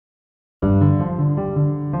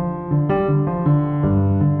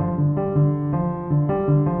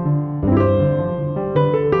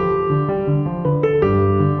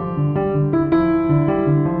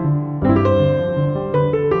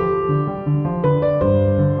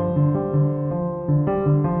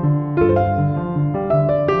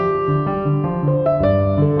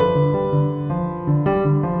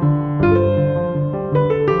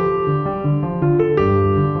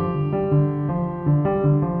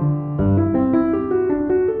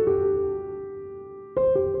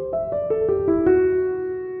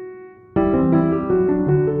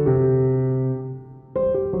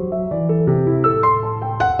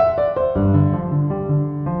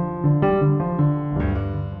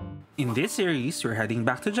In this series, we're heading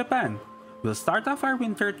back to Japan. We'll start off our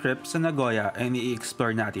winter trip sa Nagoya and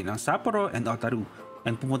i-explore natin ang Sapporo and Otaru.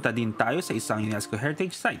 And pumunta din tayo sa isang UNESCO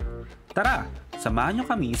Heritage Site. Tara, samahan nyo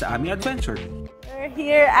kami sa aming adventure. We're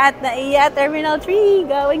here at Nagoya Terminal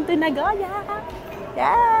 3 going to Nagoya.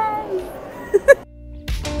 Yay!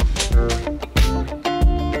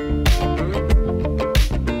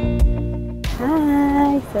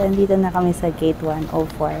 Hi! So, nandito na kami sa Gate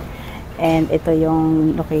 104. And ito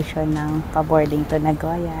yung location ng pa-boarding to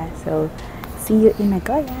Nagoya. So, see you in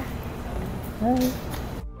Nagoya. Bye!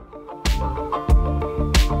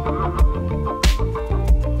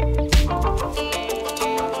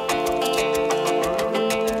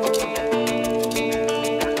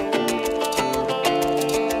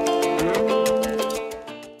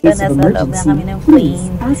 So, nasa loob na kami ng plane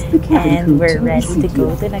and we're ready to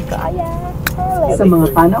go to Nagoya. Sa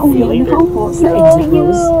mga panauhin nakaupo sa exit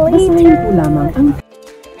rows, basahin po lamang ang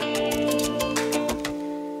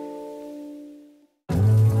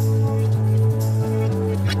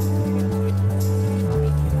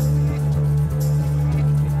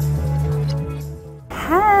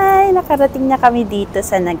Hi! Nakarating na kami dito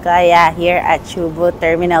sa Nagoya here at Chubu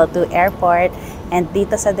Terminal 2 Airport. And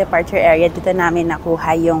dito sa departure area, dito namin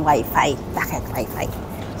nakuha yung Wi-Fi. Bakit Wi-Fi?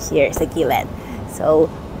 Here sa gilid.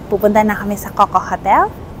 So, pupunta na kami sa Coco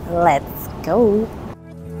Hotel. Let's go!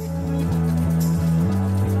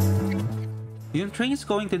 Yung trains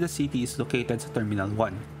going to the city is located sa Terminal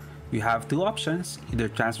 1. You have two options,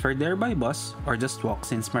 either transfer there by bus or just walk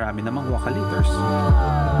since marami namang walkalators.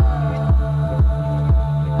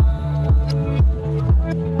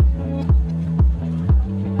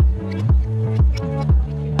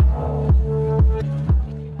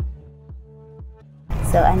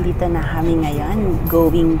 So, andito na kami ngayon,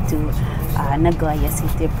 going to Nagoya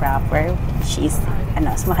City proper, which is,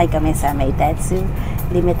 sumakay kami sa Meitetsu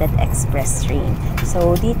Limited Express train.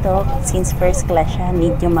 So, dito, since first class siya,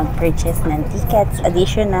 need nyo mag-purchase ng tickets,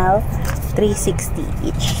 additional 360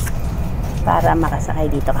 each, para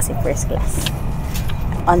makasakay dito kasi first class.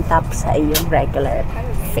 On top sa iyong regular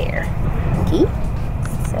fare. Okay?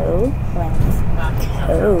 So, let's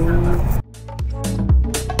go!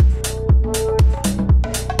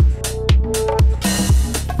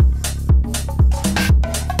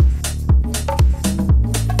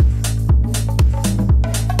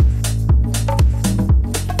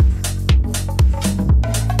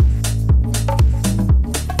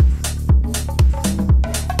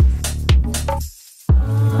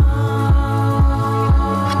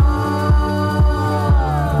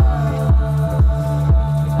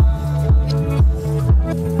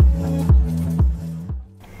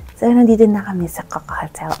 So, nandito na kami sa Coco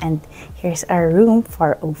Hotel and here's our room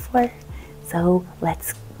 404. So,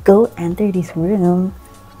 let's go enter this room.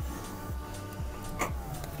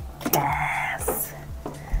 Yes!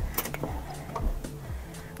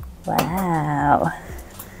 Wow!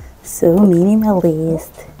 So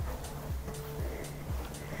minimalist.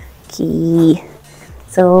 Okay.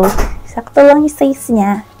 So, sakto lang yung size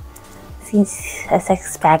niya. Since, as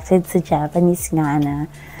expected sa Japanese nga na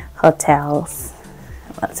hotels.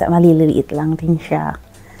 Maliliit lang din siya.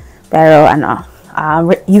 Pero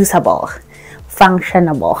usable.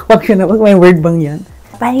 Functionable. Functionable? May word bang yan?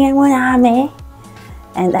 Pahingan muna kami.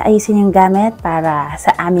 And ayusin yung gamit para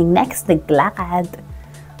sa aming next naglakad.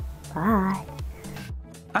 Bye!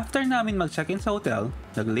 After namin mag-check-in sa hotel,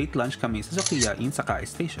 nag-late lunch kami sa Nagoya in Sakai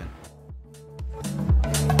Station.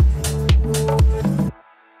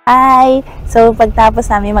 Hi! So,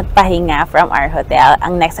 pagtapos namin magpahinga from our hotel,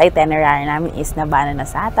 ang next itinerary namin is Nabano no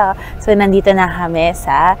Sato. So, nandito na kami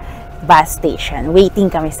sa bus station.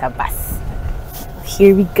 Waiting kami sa bus.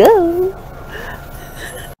 Here we go!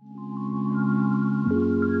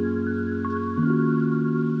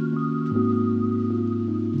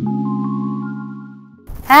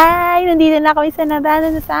 Hi! Nandito na kami sa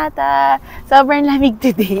Nabano no Sato. Sobrang lamig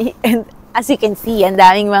today. And as you can see, ang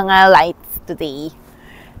daming mga lights today.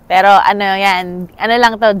 Pero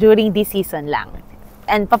lang to, during this season lang.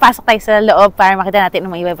 And papasok tayo sa loob para makita natin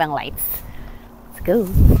ng mga iba-ibang lights. Let's go!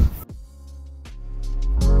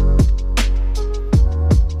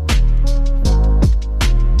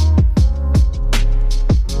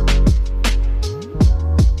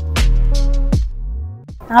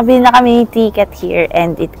 Nakabili na kami ticket here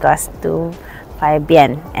and it cost to 5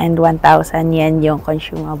 yen and 1,000 yen yung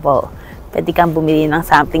consumable. Pwede kang bumili ng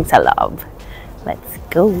something sa loob. Let's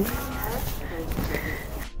go!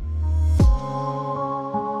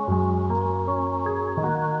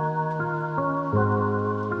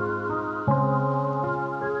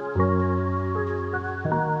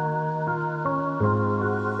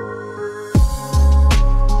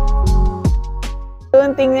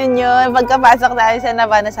 yun, tingnan nyo, pagkapasok tayo sa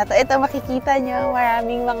Nagoya, ito makikita nyo,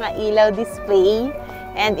 maraming mga ilaw display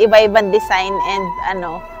and iba-ibang design and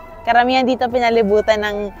karamihan dito pinalibutan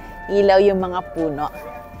ng ilaw yung mga puno.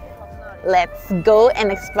 Let's go and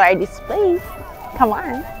explore this place. Come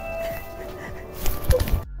on!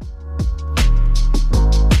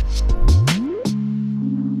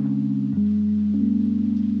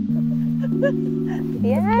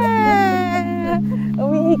 Yeah!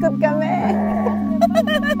 Umiikot kami!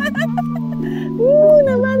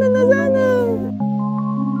 Nabana na sana!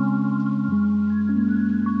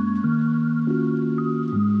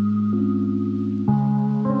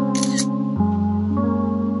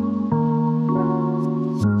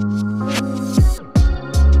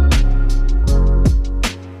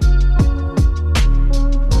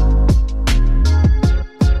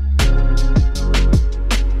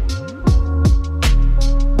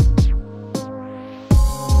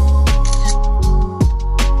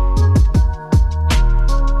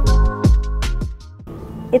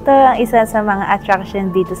 Ito ang isa sa mga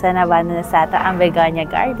attraction dito sa Nagoya, ang Begonia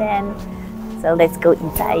Garden. So let's go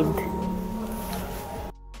inside.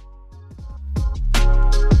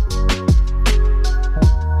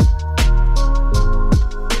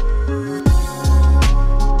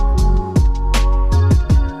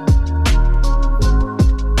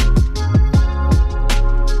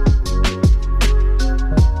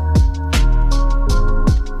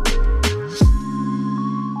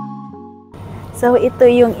 So ito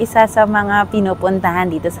yung isa sa mga pinupuntahan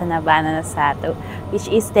dito sa Nagoya, which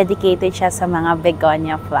is dedicated siya sa mga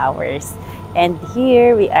begonia flowers. And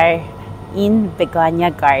here we are in Begonia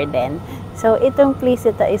Garden. So itong place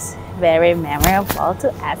ito is very memorable to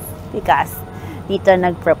us because dito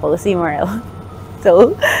nag-propose si Merle.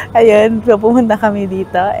 So ayun, so pumunta kami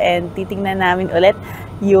dito and titingnan namin ulit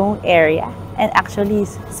yung area. And actually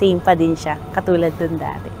same pa din siya, katulad dun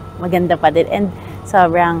dati. Maganda pa din and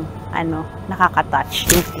sobrang nakaka-touch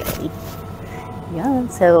yung feeling. Yan,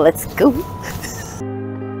 so let's go!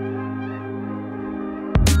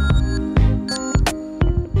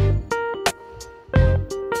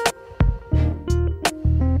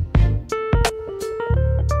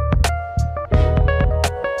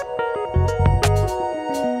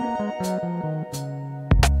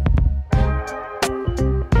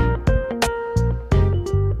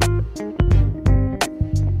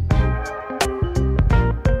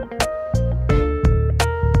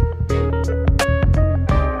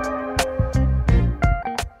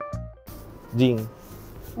 Jing.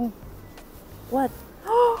 What?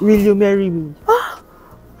 Will you marry me?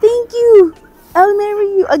 Thank you! I'll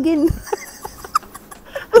marry you again.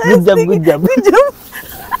 Good job, good job. Good job!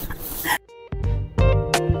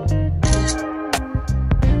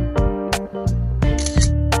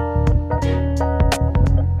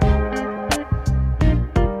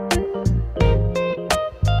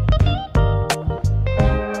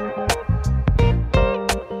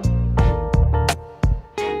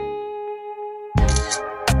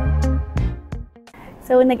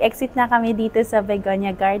 So, nag-exit na kami dito sa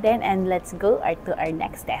Begonia Garden and let's go to our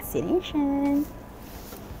next destination.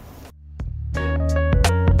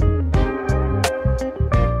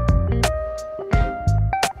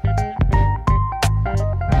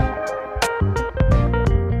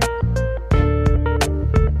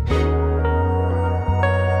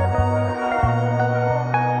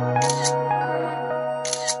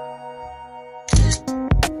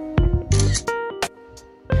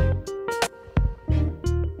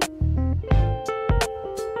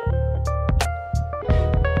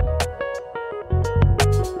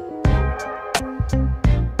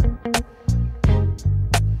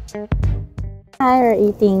 We're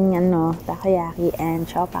eating takoyaki and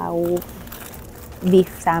chopao beef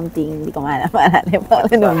something. Hindi ko maalala yung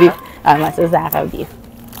pangalan ng beef. Osaka beef.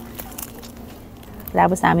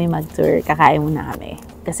 Tapos namin mag-tour, kakain muna kami.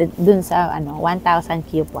 Kasi dun sa 1,000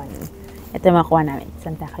 coupon. Ito makuha namin.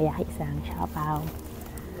 Isang takoyaki, isang chopao.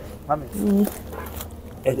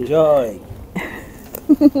 Enjoy!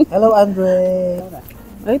 Hello, Andre!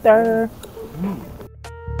 Later!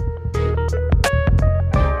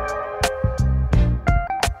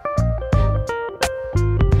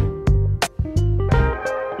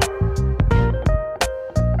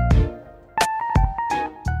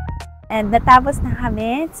 And natapos na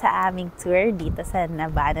kami sa aming tour dito sa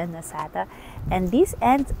Nagoya. And this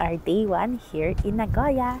ends our day 1 here in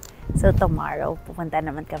Nagoya. So tomorrow, pupunta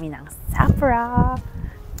naman kami ng Sapporo.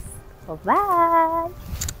 So bye!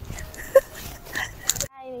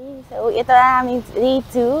 So ito na aming day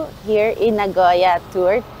 2 here in Nagoya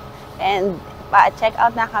tour. And pa-check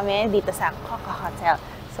out na kami dito sa Hotel.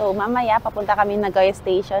 So, mamaya papunta kami Nagoya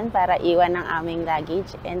Station para iwan ng aming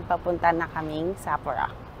luggage and papunta na kaming Sapporo.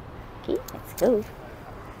 Okay, let's go!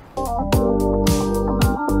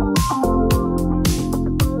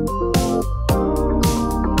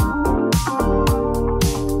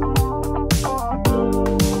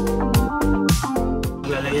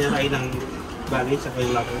 Lalagyan na tayo ng baggage sa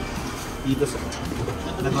yung locker dito sa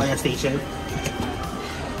Nagoya Station.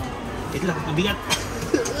 Wait lang, mabigat!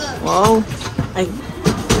 Wow! Ay!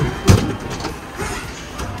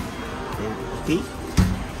 Okay.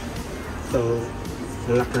 So,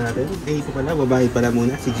 lalak na natin. Eh, ito pala, babayad pala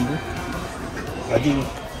muna si Jing. O, Jing.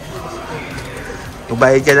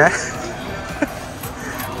 Babayad ka na.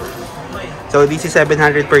 So, this is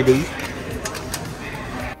 700 per day.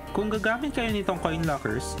 Kung gagamit kayo nitong coin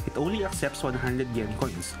lockers, it only accepts 100 yen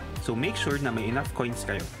coins. So, make sure na may enough coins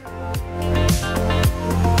kayo.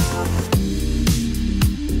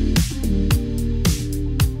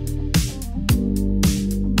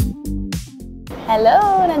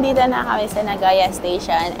 Hello! Nandito na kami sa Nagoya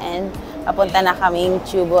Station and papunta na kaming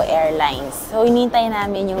Chubo Airlines. So, hinintay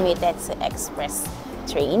namin yung Meitetsu Express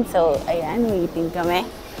train. So, ayan, waiting kami.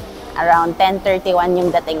 Around 10:31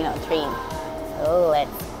 yung dating ng train. So,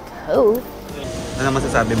 let's go! Ano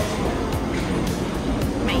masasabi mo?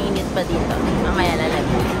 Mainit pa dito. Mamaya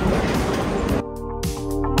lalagyan.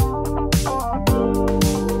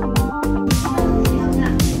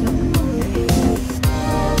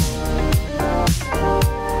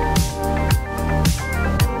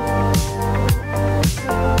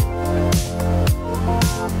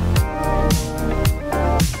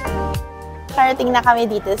 Karating na kami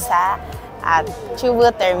dito sa Chubo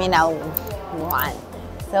Terminal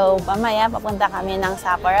 1. So, pamaya papunta kami ng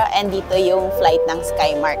Sapporo and dito yung flight ng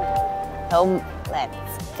Skymark. So,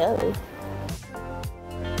 let's go!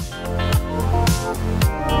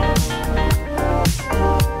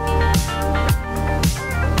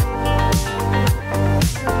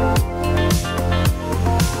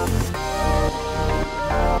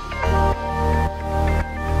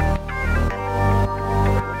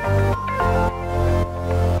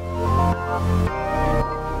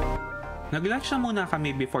 Nag-lunch na muna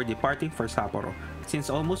kami before departing for Sapporo since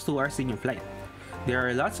almost 2 hours din yung flight. There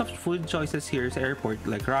are lots of food choices here sa airport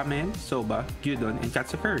like ramen, soba, gyudon, and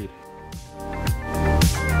katsu curry.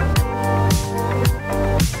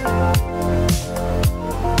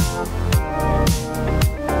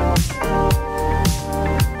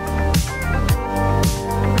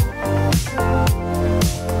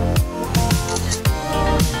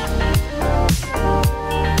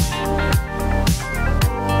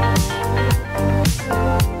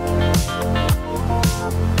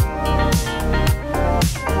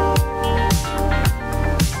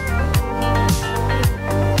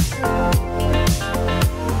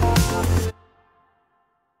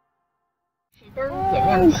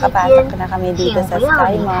 Nakapasok na kami dito sa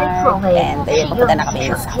Skymark and ayun, papunta na kami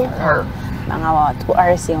sa Sapporo. Mga 2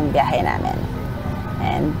 hours yung biyahe namin.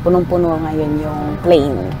 And punong-puno ngayon yung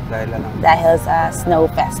plane dahil sa snow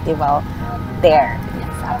festival there in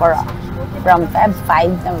Sapporo. From Feb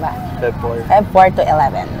 5 na ba? Feb 4 to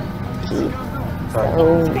 11. Okay. So,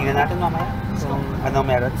 tingnan natin mamaya kung ano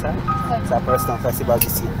meron sa sapporosnowfestival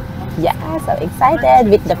this year. Yeah, so excited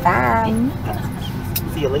with the fam.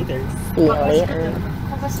 See you later. See you later.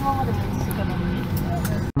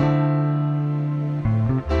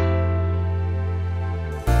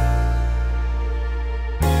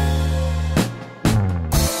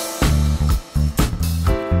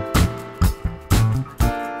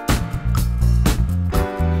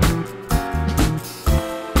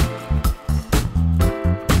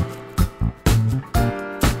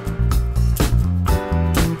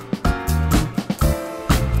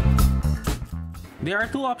 There are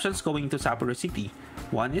 2 options going to Sapporo City.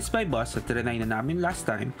 One is by bus at tinry na namin last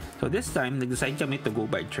time, so this time nag-decide kami to go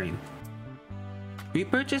by train. We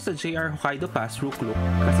purchased a JR Hokkaido Pass through Klook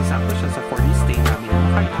kasi sakto siya sa 4-day stay namin ng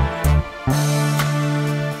Hokkaido.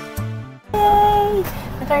 Yay!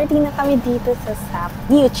 Nakarating na kami dito sa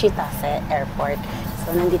New Chitose Airport.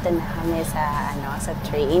 So, nandito na kami sa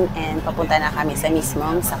train and papunta na kami sa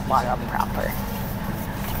mismong Sapporo proper.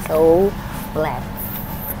 So, let's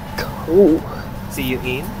go! See you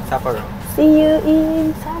in Sapporo. See you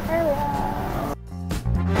in Sapporo!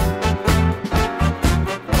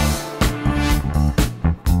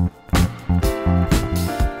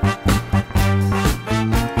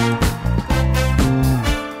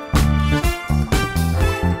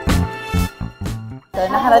 So,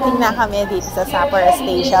 nakarating na kami dito sa Sapporo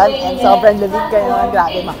Station and sobrang lamig kayo.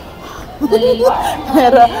 Grabe ma.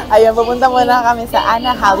 Pero, ayun, pupunta muna kami sa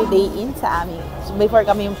Holiday Inn sa amin. Before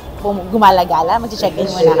kami gumala-gala. Mag-check-in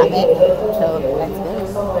muna kami. So, let's go.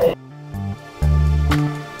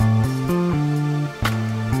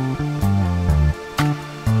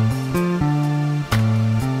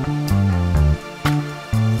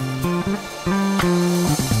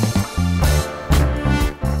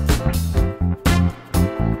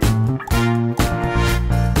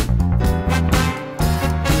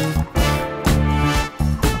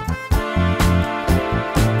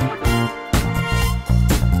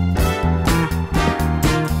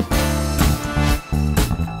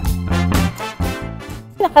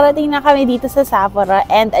 Nakarating na kami dito sa Sapporo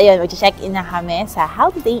and ayun, mag-check-in na kami sa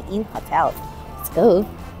Holiday Inn Hotel. Let's go!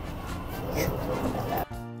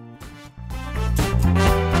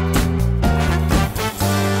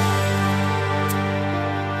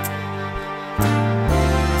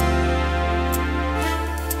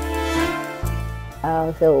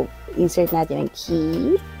 So, insert natin ang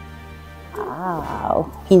key. Wow!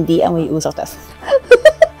 Hindi amoy usok tas.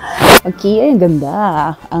 Ang key ay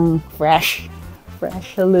ganda. Ang fresh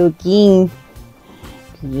looking.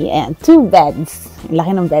 Yeah, 2 beds.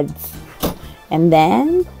 Laki ng beds. And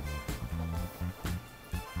then,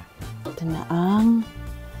 ito na ang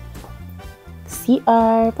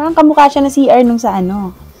CR. Parang kamukha siya na CR nung sa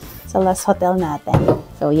sa last hotel natin.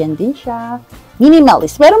 So, yan din siya.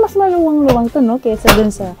 Minimalist. Pero mas maluwang-luwang to, no? Kaysa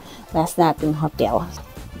dun sa last nating hotel.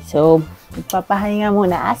 So, magpapahinga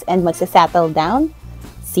muna as and magsa-settle down.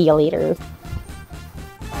 See you later.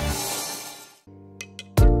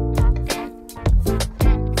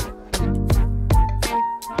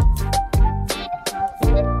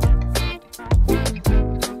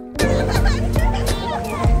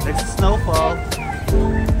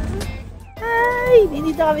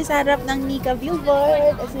 Dito kami sa harap ng Nika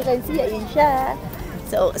billboard. As you can see, ayun siya.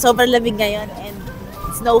 So, sobrang lamig ngayon and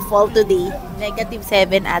snowfall today.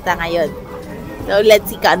 -7 ata ngayon. So,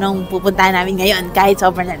 let's see kung anong pupuntahan namin ngayon kahit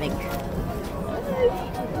sobrang lamig.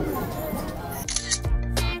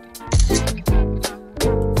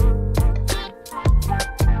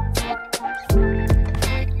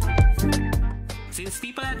 Since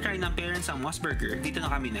di pa na-try ng parents ang Moss Burger, dito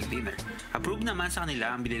na kami nag-dinner. Approve naman sa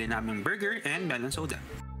kanila ang binili naming burger and melon soda.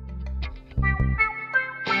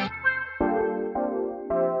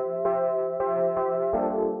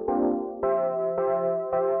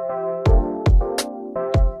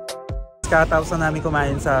 Kakatapos na namin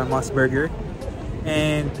kumain sa Moss Burger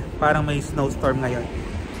and parang may snowstorm ngayon.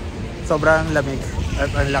 Sobrang lamig at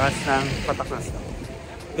ang lakas ng patak na snow.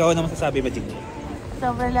 Ikaw naman sasabi, Majig?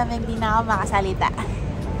 Sobrang lamig, di na ako makasalita.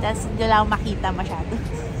 Tapos hindi lang makita masyado.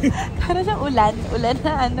 Parang siyang ulan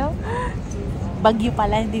na bagyo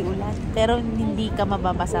pala, hindi ulan. Pero hindi ka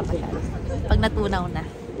mababasa masyado pag natunaw na.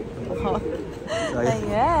 Oh. So,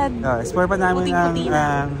 ayan. Explore pa namin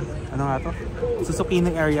ang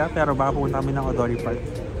Suzuki-ing area, pero baka pupunta kami ng Odori Park.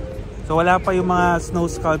 So wala pa yung mga snow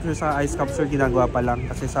sculpture sa ice sculpture, ginagawa pa lang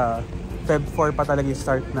kasi sa Feb 4 pa talaga yung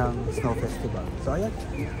start ng snow festival. So ayan,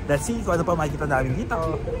 let's see kung ano pa makikita namin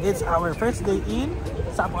dito. It's our first day in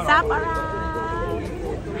Sapporo!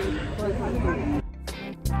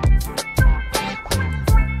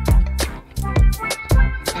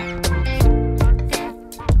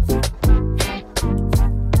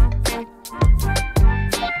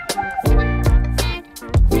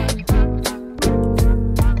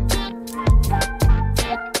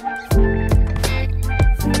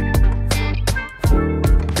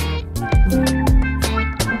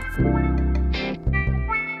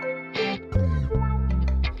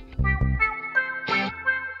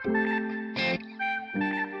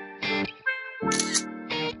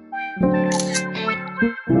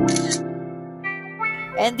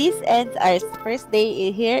 And this ends our first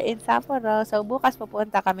day here in Sapporo. So bukas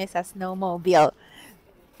pupunta kami sa snowmobile.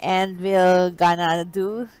 And we're gonna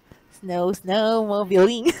do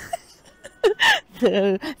snowmobiling.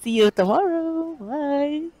 So see you tomorrow.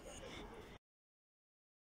 Bye!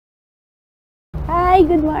 Hi,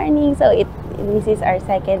 good morning. So this is our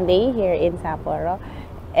second day here in Sapporo.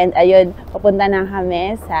 And ayun, pupunta na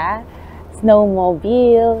kami sa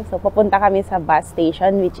snowmobile. So, papunta kami sa bus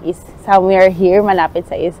station which is somewhere here, malapit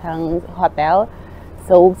sa isang hotel.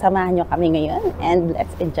 So, samahan nyo kami ngayon and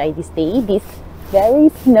let's enjoy this day, this very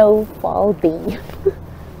snowfall day.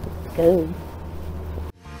 Let's go!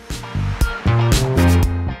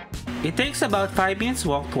 It takes about 5 minutes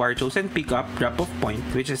walk to our chosen pick-up drop-off point,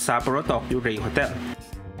 which is Sapporo Tokyo Ray Hotel.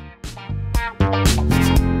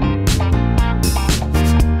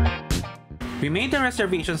 We made the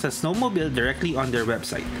reservations sa snowmobile directly on their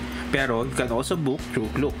website, pero you can also book through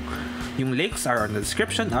Klook. Yung links are on the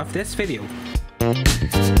description of this video.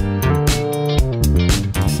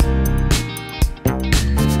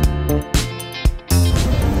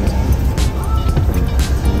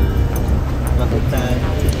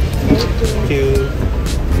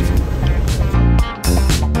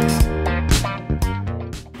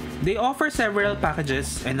 offer several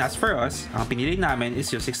packages, and as for us, ang pinili namin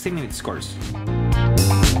is yung 60-minute course.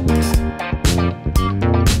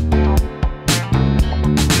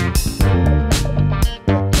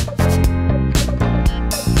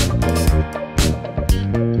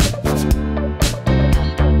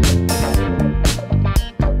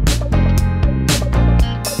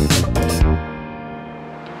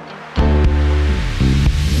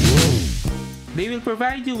 They will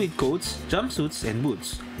provide you with coats, jumpsuits, and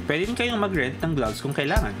boots. Pwede din kayong mag-rent ng gloves kung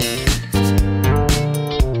kailangan.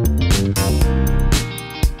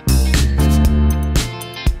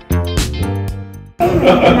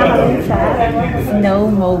 Sa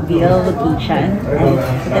snowmobile location. Look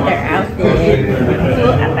at our outfit.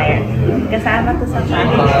 Full attire. Kasama ko sa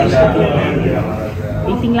package.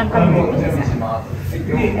 Waiting lang kami.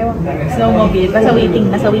 Ewan ko. Snowmobile. Nasa waiting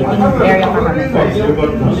area pa kami.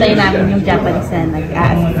 Hintayin namin yung Japanese na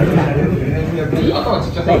nag-a-assist sa amin.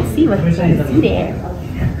 Let's see what we can see there.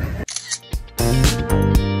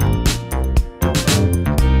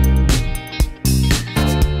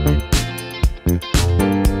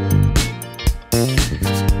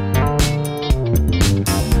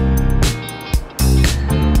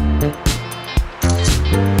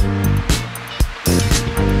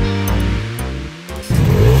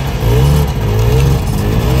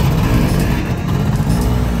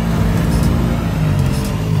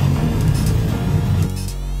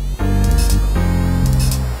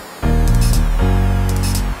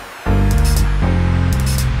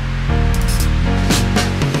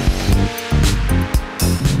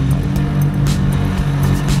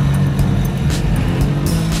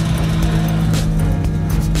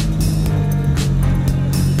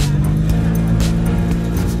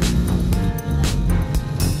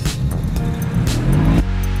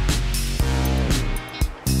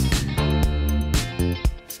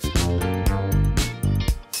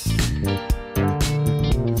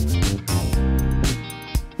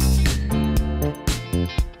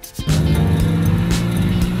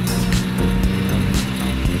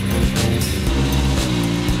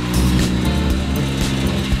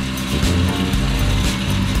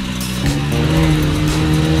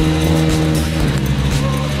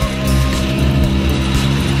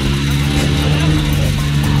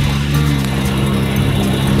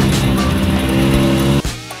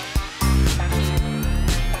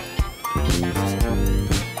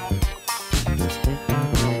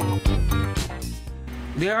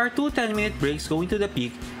 There are 2 10-minute breaks going to the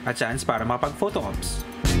peak at chance para mapag-photo ops.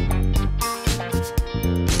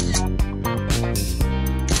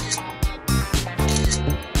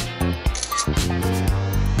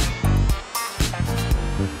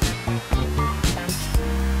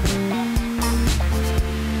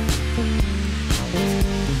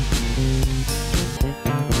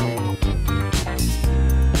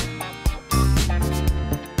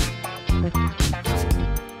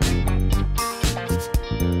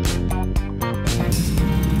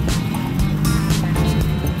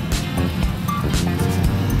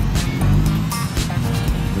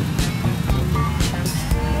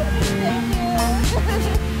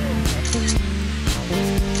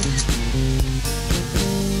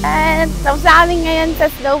 And tapos na kami ngayon sa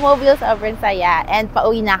snowmobile, sobrang saya. And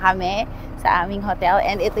pauwi na kami sa aming hotel.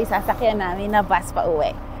 And ito'y sasakyan namin na bus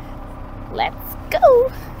pauwi. Let's go!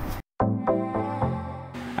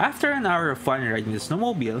 After an hour of fun riding the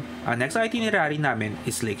snowmobile, ang next itinerary namin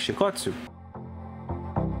is Lake Shikotsu.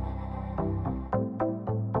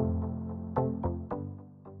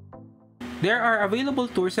 There are available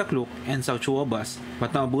tours sa Klook and sa Chuo bus, but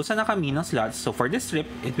naubusan na kami ng slots, so for this trip,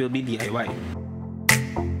 it will be DIY.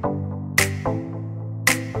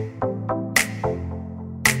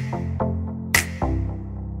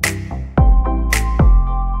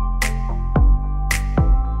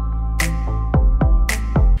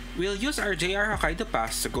 We'll use our JR Hokkaido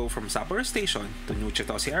Pass to go from Sapporo Station to New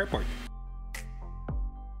Chitose Airport.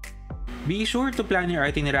 Be sure to plan your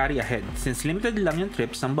itinerary ahead since limited lang yung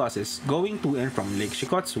trips ng buses going to and from Lake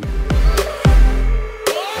Shikotsu.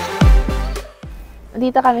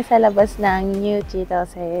 Dito kami sa labas ng New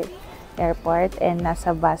Chitose Airport and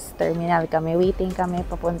nasa bus terminal kami. Waiting kami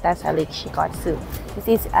papunta sa Lake Shikotsu.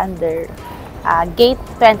 This is under Gate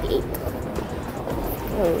 28.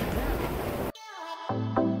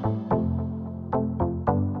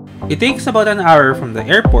 It takes about an hour from the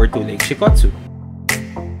airport to Lake Shikotsu.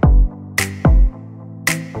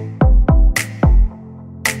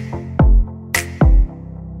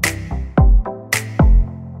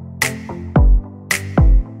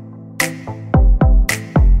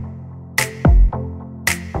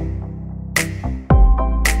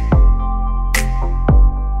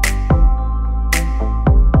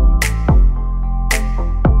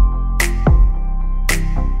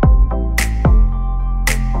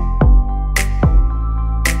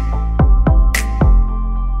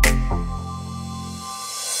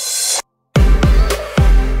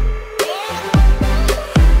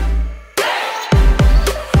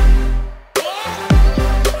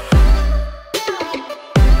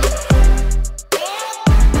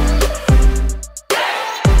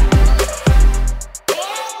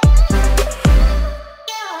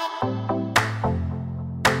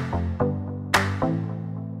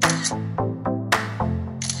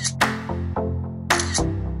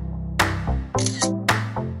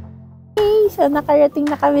 So, nakarating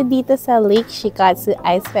na kami dito sa Lake Shikatsu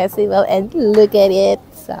Ice Festival and look at it!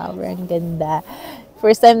 Sobrang ganda.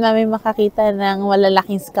 First time namin makakita ng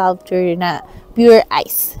malalaking sculpture na pure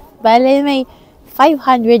ice. Bale, may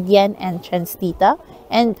 500 yen entrance dito.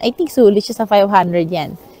 And I think sulit siya sa 500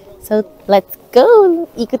 yen. So, let's go!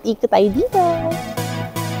 Ikot-ikot tayo dito!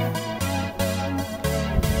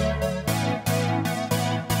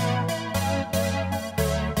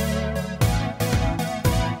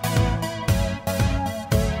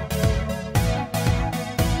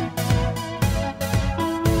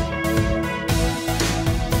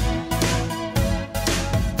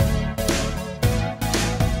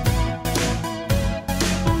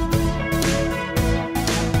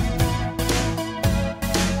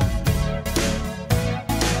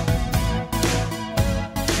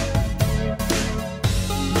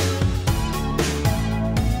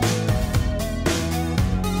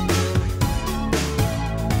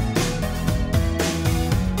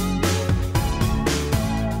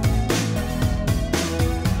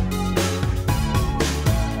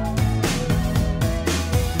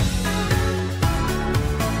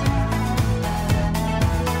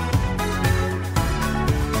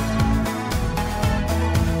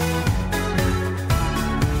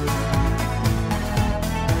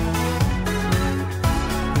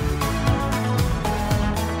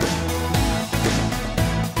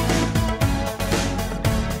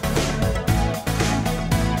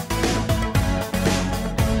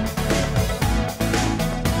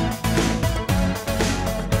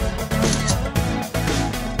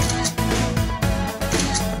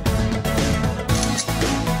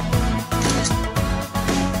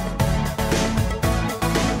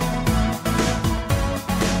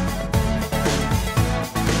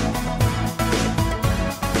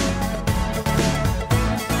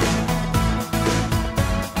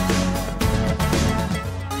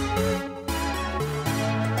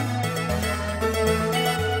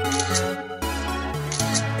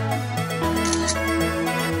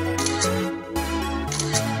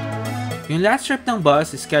 Yung last trip ng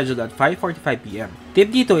bus is scheduled at 5:45 PM.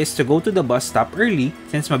 Tip dito is to go to the bus stop early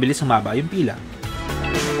since mabilis humaba yung pila.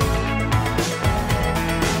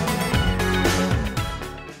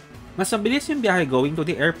 Mas mabilis yung biyahe going to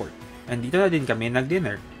the airport, and dito na din kami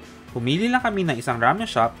nag-dinner. Pumili lang kami ng isang ramen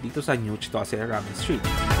shop dito sa New Chitose Ramen Street.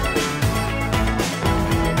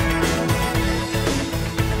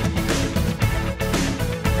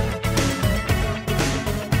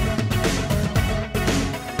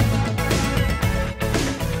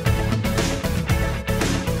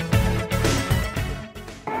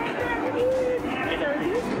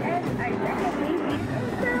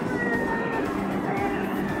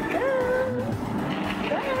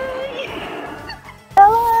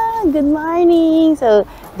 Good morning! So,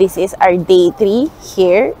 this is our day 3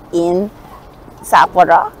 here in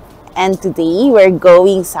Sapporo. And today, we're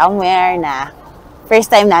going somewhere na first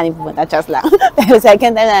time namin pumunta, just lang. Pero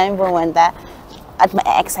second time namin pumunta. At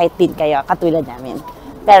ma-excite din kayo, katulad namin.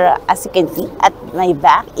 Pero as you can see, at my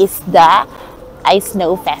back is the Ice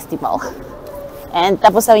Snow Festival. And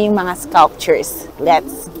tapos na yung mga sculptures.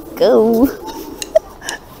 Let's go!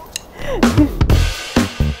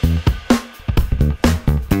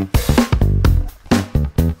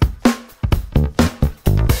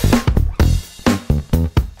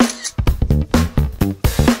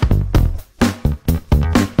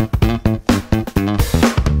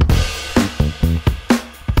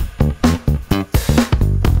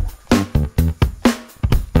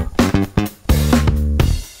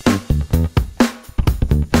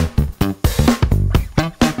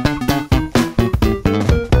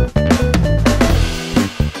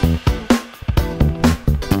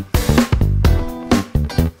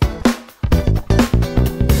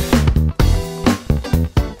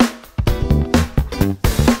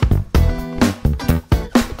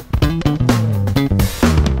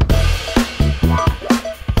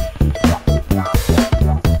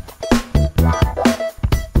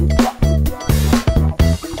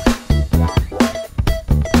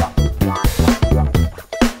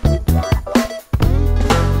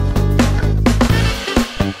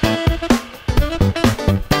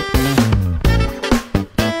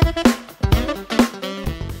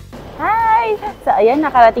 So, ayan,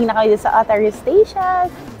 nakarating na kami sa Otaru Station.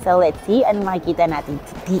 So, let's see ano makikita natin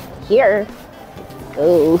here. Let's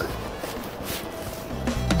go!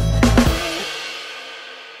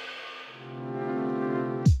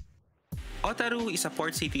 Otaru is a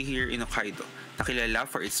port city here in Hokkaido, nakilala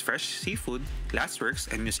for its fresh seafood, glassworks,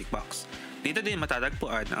 and music box. Dito din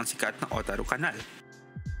matatagpuan ang sikat na Otaru Canal.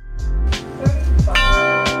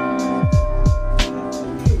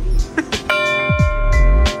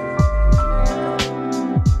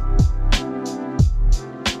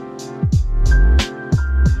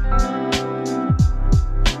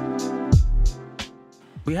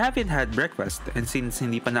 haven't had breakfast and since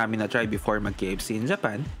hindi pa namin na-try before mag-KFC in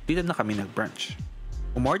Japan, dito na kami nag-brunch.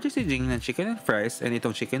 Umorder si Jing ng chicken and fries and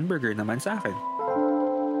itong chicken burger naman sa akin.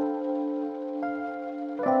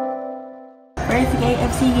 First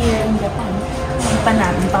KFC here in Japan. Hindi pa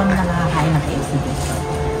natin pa kami nakakakain ng KFC dito.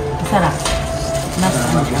 Masarap. Mas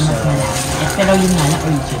malaki. Pero yun nga lang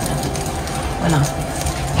original. Walang spice.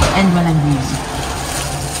 And walang greasy.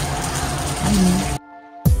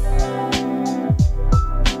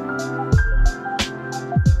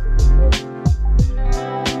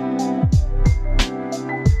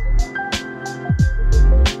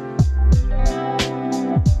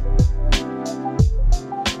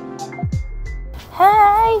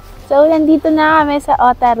 Hi! So, nandito na kami sa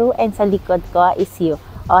Otaru and sa likod ko is yung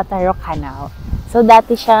Otaru Canal. So,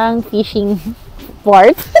 dati siyang fishing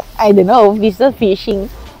port. I don't know, fishing.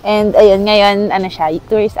 And, ayun, ngayon, ano siya,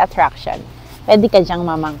 tourist attraction. Pwede ka dyang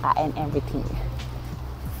mamangka and everything.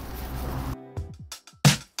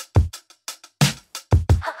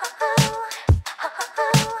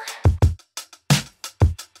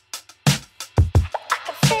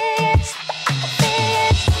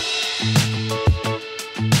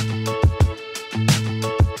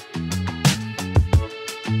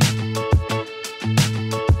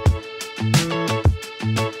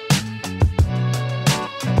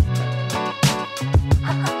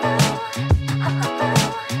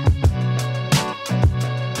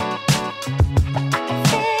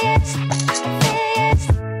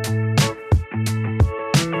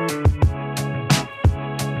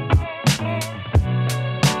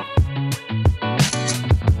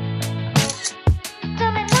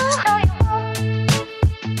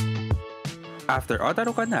 After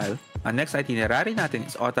Otaru Canal, ang next itinerary natin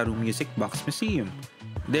is Otaru Music Box Museum.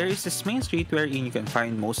 There is this main street wherein you can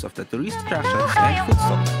find most of the tourist attractions and food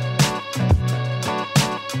stalls.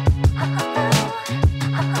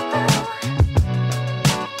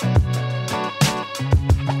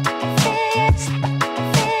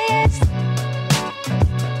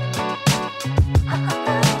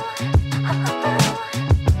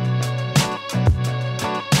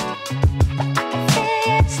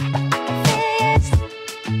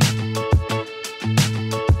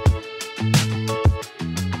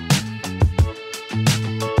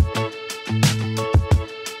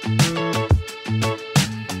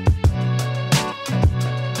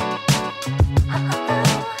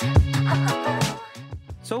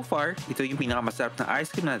 So far, ito yung pinakamasarap na ice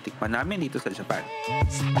cream na natikman namin dito sa Japan.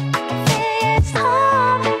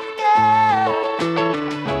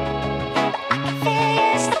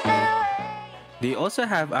 They also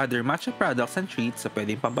have other matcha products and treats sa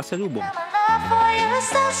pwedeng pampasalubong.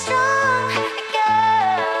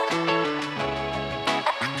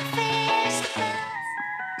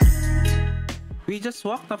 We just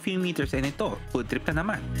walked a few meters and ito, food trip na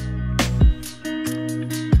naman.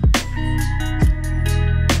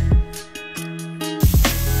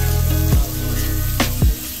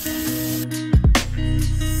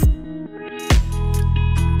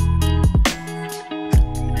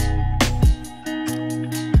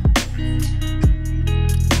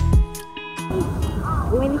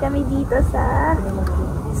 Bumili kami dito sa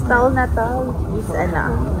stall na to. Is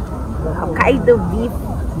Hokkaido beef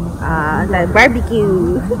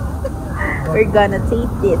barbecue. We're gonna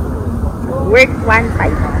taste it. Work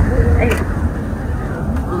 1.5. Ayun.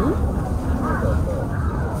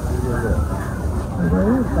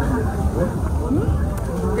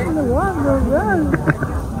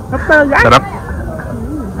 Sarap.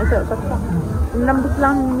 Ang lambot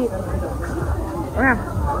lang ng meat. Ayan.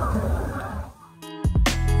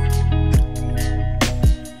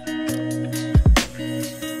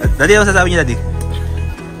 Daddy, ano sasabi niyo, Daddy?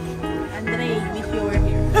 Andre, wish you were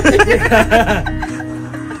here.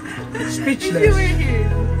 Speechless. Wish you were here.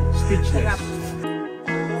 Speechless.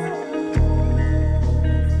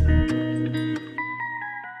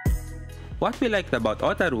 What we liked about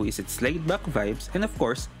Otaru is its laid-back vibes and of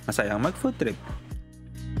course, masayang mag-food trip.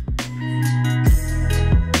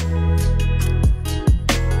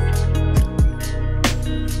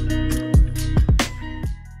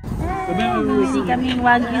 Bumili kaming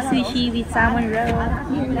Wagyu sushi with salmon roll.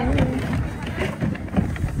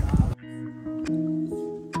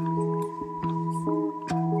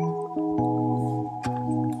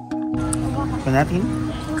 Pa natin?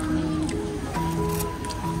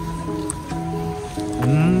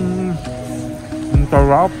 Ang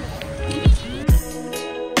sarap!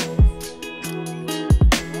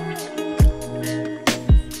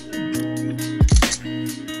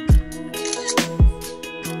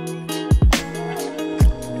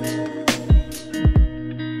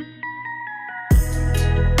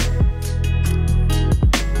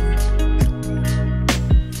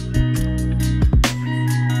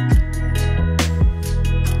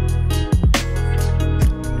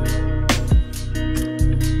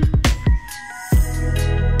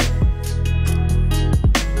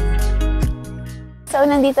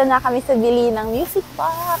 nandito na kami sa bili ng music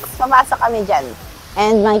box. Papasok kami dyan.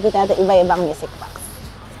 And makikita natin iba-ibang music box.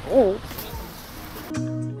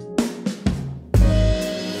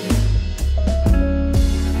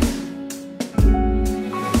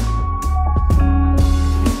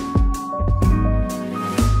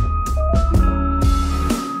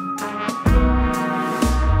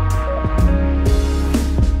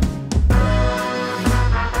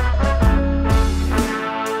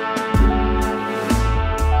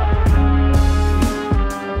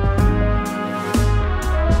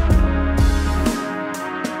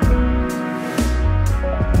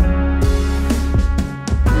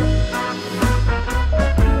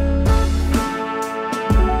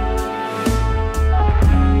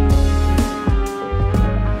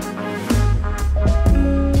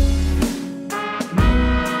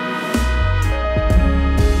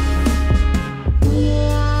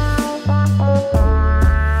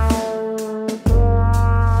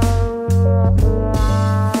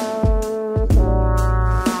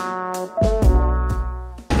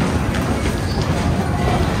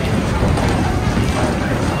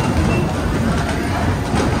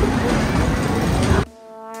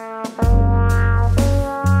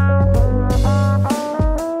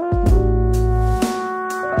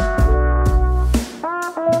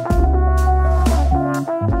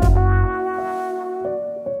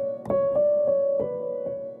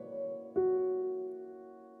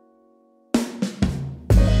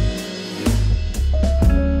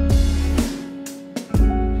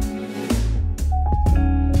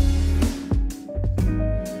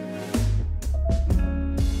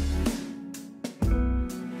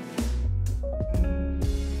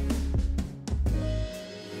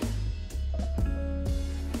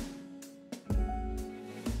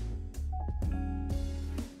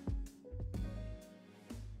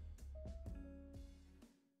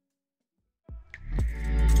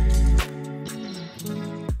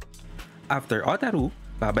 After Otaru,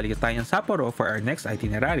 babalik tayo ng Sapporo for our next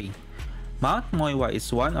itinerary. Mount MOJHI is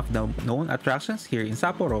one of the known attractions here in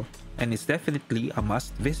Sapporo and is definitely a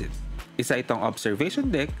must visit. Isa itong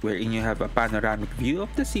observation deck wherein you have a panoramic view of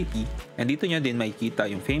the city and dito nyo din makikita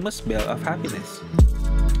yung famous Bell of Happiness.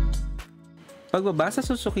 Pagbaba sa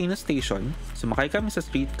Susukino Station, sumakay kami sa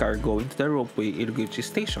streetcar going to the ropeway Iriguchi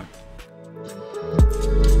Station.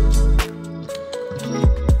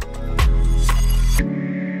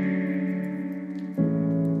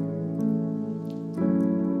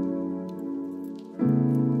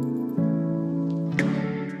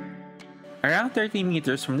 Around 30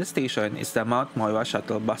 meters from the station is the Mount MOJHI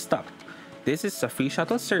shuttle bus stop. This is a free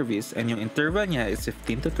shuttle service and yung interval niya is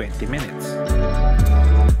 15 to 20 minutes.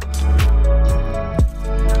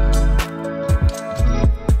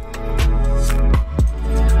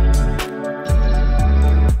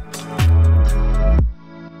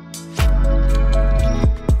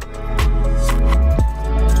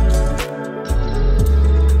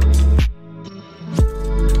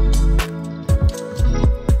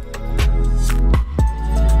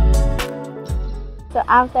 So,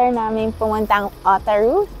 after namin pumuntang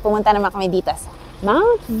Otaru, pumunta naman kami dito sa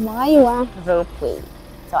Mount MOJHI Ropeway.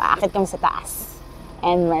 So, aakit kami sa taas.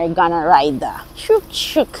 And we're gonna ride the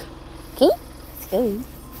shuk-shuk. Okay? Let's go.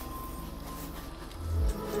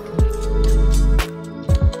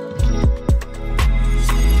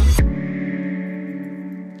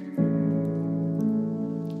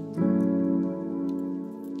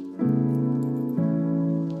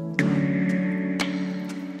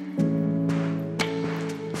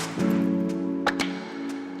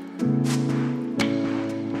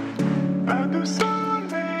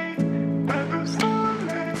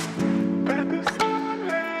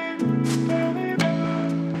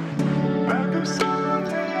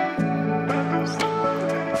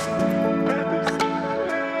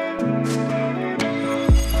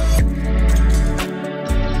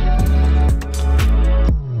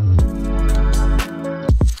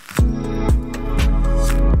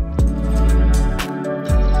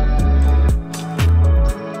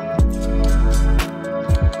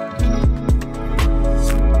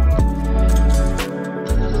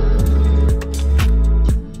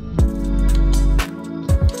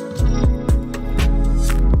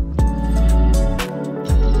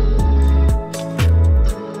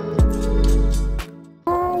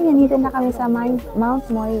 Dito na kami sa Mount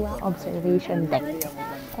MOJHI Observation Deck.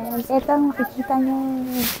 And ito, makikita nyo.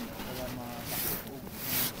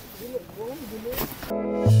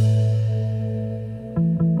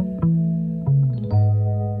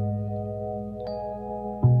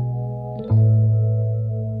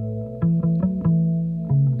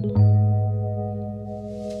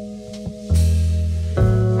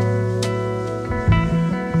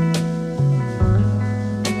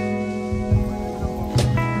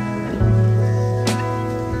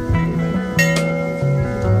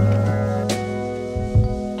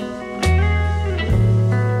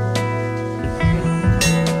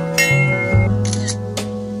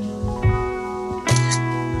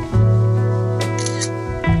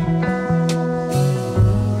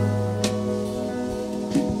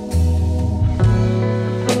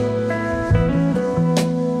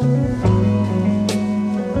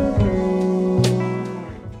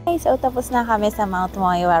 So, tapos na kami sa Mount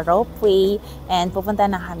MOJHI ropeway and pupunta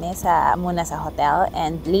na kami muna sa hotel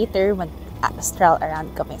and later mag-stroll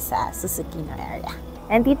around kami sa Susukino area.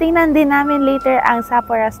 And titingnan din namin later ang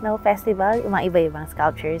Sapporo Snow Festival, yung mga iba-ibang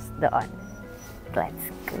sculptures doon. Let's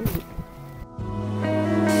go!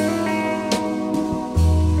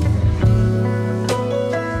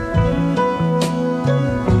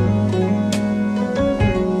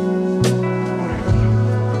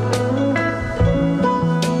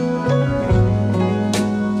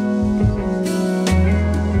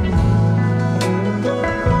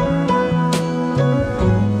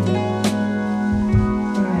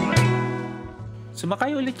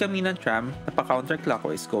 Sumakay ulit kami ng tram na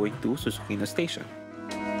pa-counterclockwise going to Susukino Station.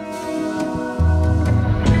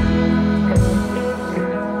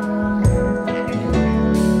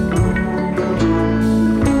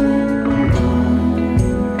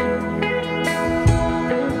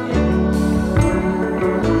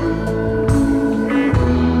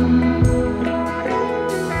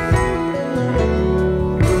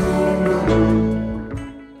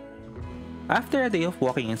 After a day of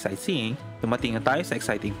walking and sightseeing, dumating na tayo sa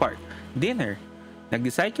exciting part, dinner.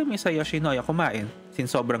 Nag-decide kami sa Yoshinoya kumain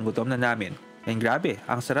since sobrang gutom na namin. And grabe,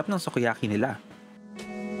 ang sarap ng sukiyaki nila.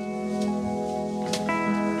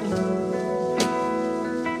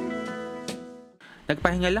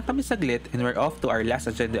 Nagpahinga lang kami saglit and we're off to our last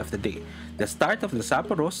agenda of the day, the start of the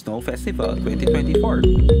Sapporo Snow Festival 2024.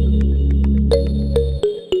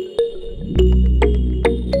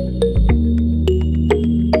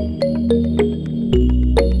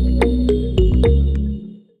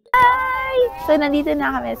 So, nandito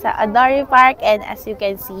na kami sa Odori Park and as you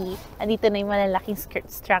can see, nandito na yung malalaking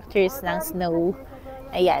structures ng snow.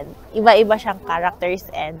 Ayan, iba-iba siyang characters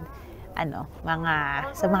and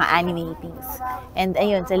sa mga anime things. And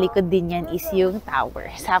ayun, sa likod din yan is yung tower,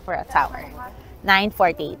 Sapporo Tower,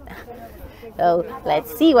 948. So,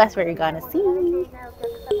 let's see what we're gonna see.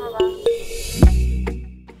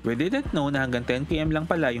 We didn't know na hanggang 10 PM lang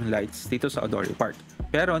pala yung lights dito sa Odori Park.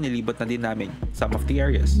 Pero nilibot na din namin some of the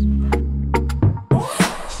areas.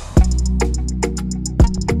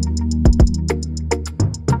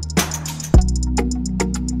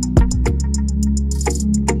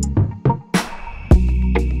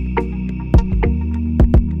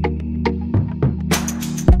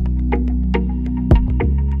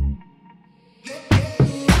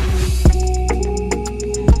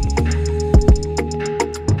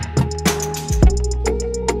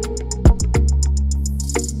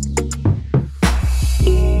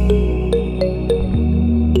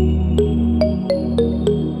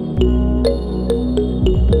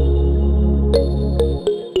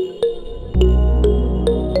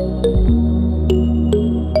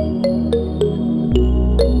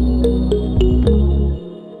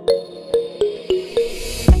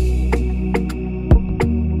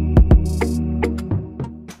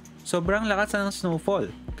 Sobrang lakas ng snowfall,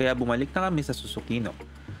 kaya bumalik na kami sa Susukino.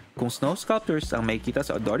 Kung snow sculptures ang makikita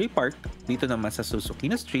sa Odori Park, dito naman sa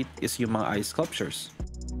Susukino Street is yung mga ice sculptures.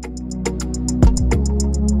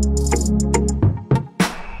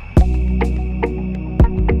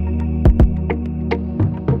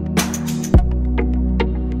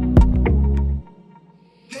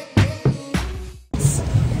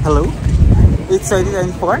 Hello, it's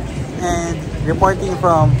 2024 and reporting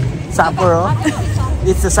from Sapporo.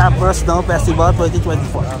 It's the Sapporo Snow Festival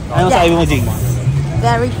 2024. Ano sabi mo, Jing?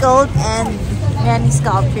 Very cold and many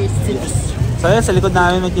sculptures today. So yun, sa likod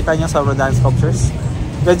namin makita niyo sobrang daming sculptures.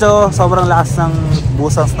 Medyo sobrang lakas ng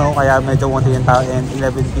busang snow kaya medyo munti yung tao and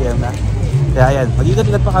 11 PM na. Kaya yan,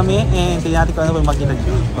 mag-ikat-ikat pa kami and tingnan natin kung ano pa yung makita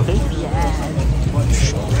niyo. Okay? Yes.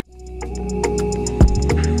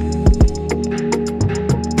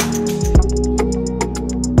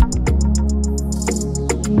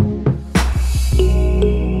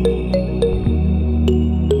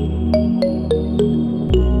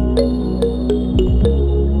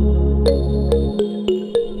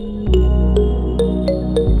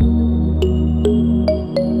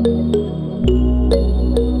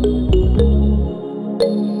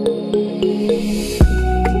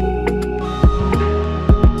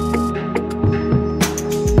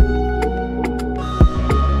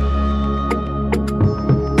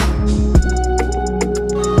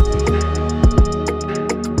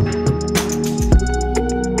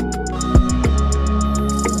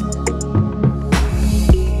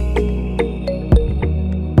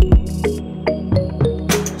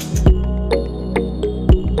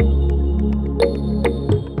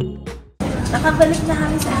 Nakabalik na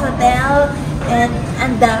kami sa hotel and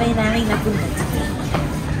ang dami naming napunta today.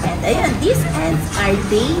 And ayun, this ends our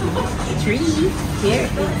day 3 here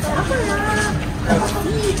in Sapporo. Let's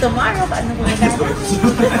see, tomorrow, paano ko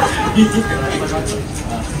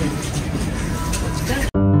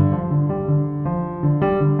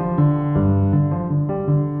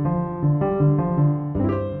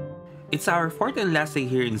It's our fourth and last day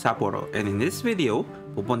here in Sapporo, and in this video,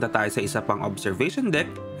 pupunta tayo sa isa pang observation deck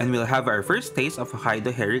and we'll have our first taste of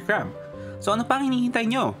Hokkaido hairy crab. So ano pang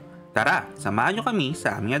hinihintay nyo? Tara, samahan nyo kami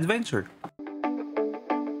sa aming adventure!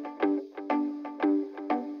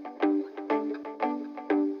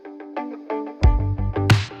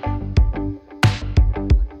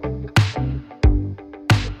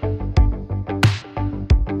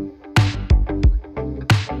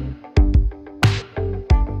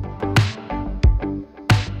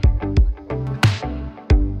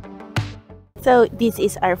 So, this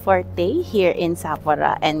is our fourth day here in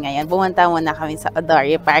Sapporo. And ngayon, pumunta muna kami sa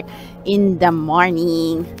Odori Park in the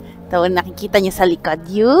morning. So, nakikita nyo sa likod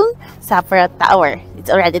yung Sapporo Tower.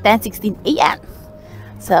 It's already 10:16 a.m.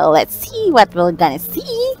 So, let's see what we're gonna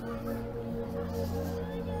see.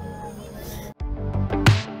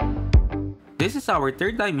 This is our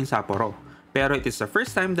third time in Sapporo, pero it is the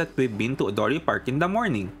first time that we've been to Odori Park in the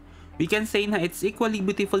morning. We can say na it's equally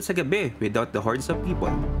beautiful sa gabi without the hordes of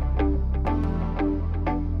people.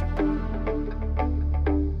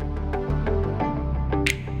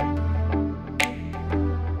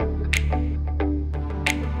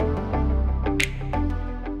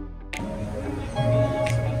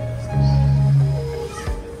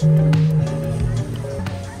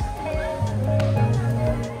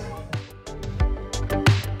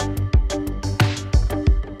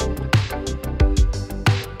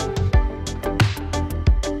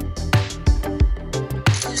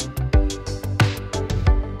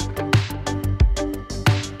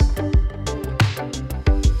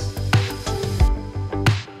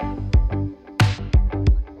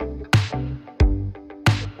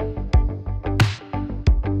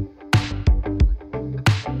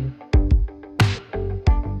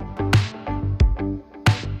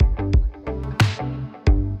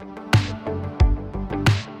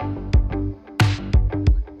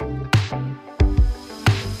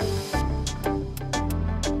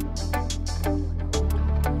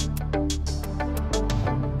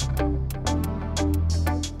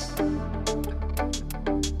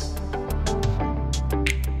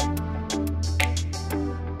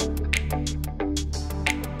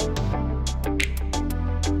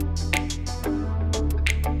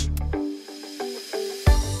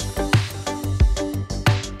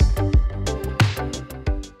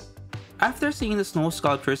 After seeing the snow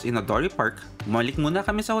sculptures in Odori Park, bumalik muna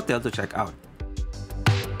kami sa hotel to check out.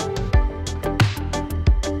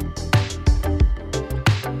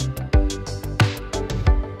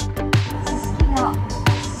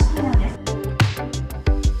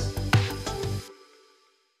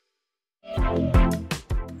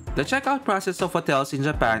 The checkout process of hotels in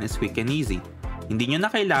Japan is quick and easy. Hindi nyo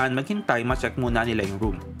na kailangan maghintay, ma-check muna nila yung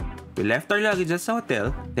room. We left our luggages sa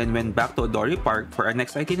hotel, then went back to Odori Park for our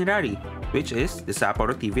next itinerary, which is the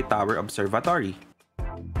Sapporo TV Tower Observatory.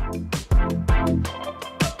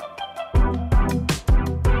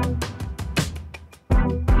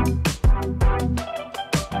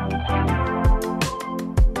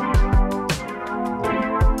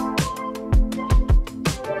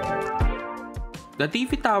 The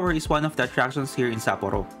TV Tower is one of the attractions here in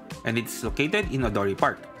Sapporo, and it is located in Odori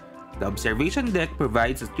Park. The observation deck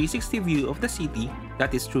provides a 360 view of the city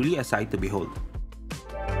that is truly a sight to behold.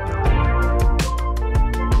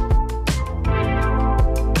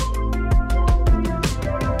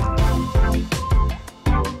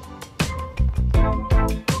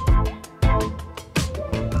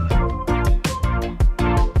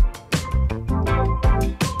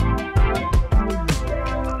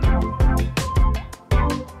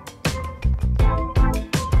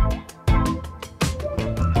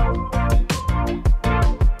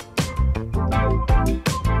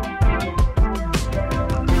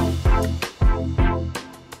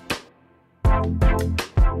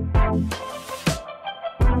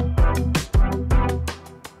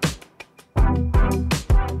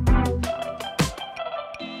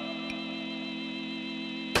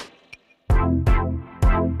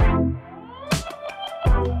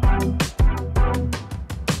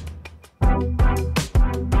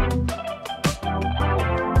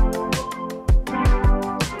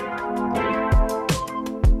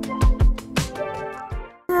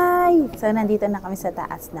 So, nandito na kami sa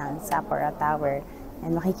taas ng Sapporo Tower.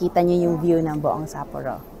 And makikita nyo yung view ng buong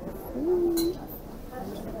Sapporo.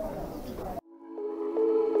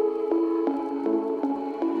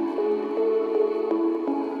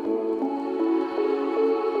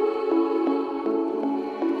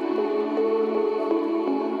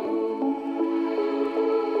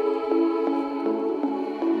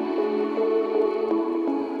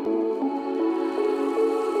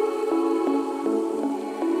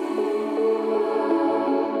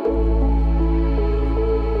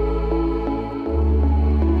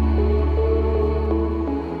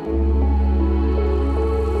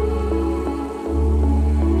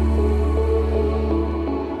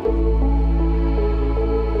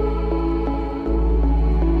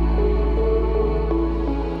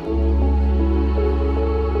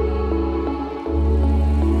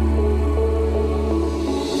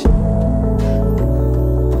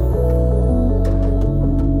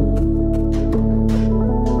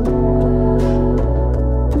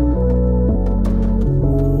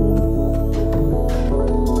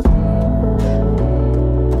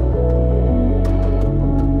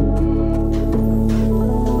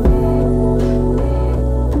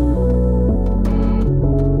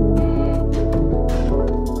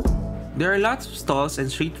 are lots of stalls and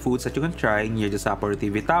street foods that you can try near the Sapporo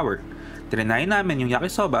TV Tower. Trinay namin yung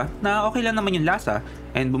yakisoba na okay lang naman yung lasa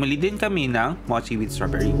and bumili din kami ng mochi with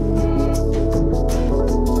strawberry.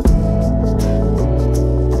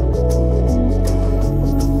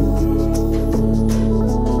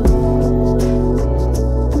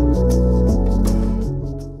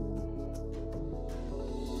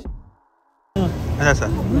 Ano lasa?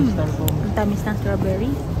 Ang tamis ng strawberry.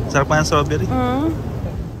 Sarap pa ng strawberry.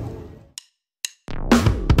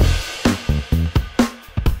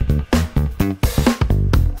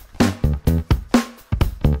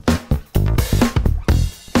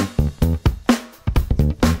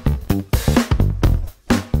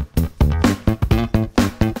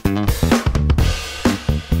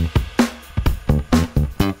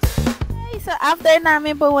 So after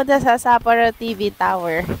namin pumunta sa Sapporo TV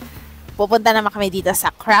Tower, pupunta naman kami dito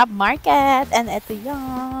sa crab market. And eto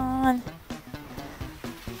yon.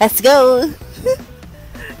 Let's go!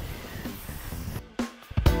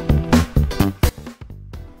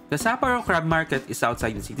 The Sapporo Crab Market is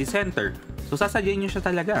outside the city center, so sasadyain nyo siya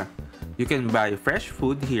talaga. You can buy fresh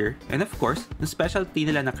food here and of course, yung specialty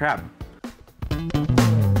nila na crab.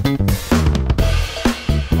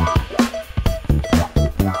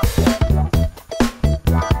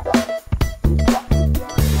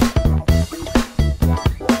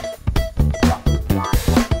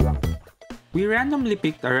 We randomly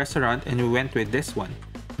picked a restaurant and we went with this one.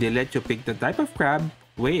 They let you pick the type of crab,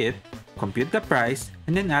 weigh it, compute the price,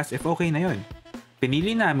 and then ask if okay na yun.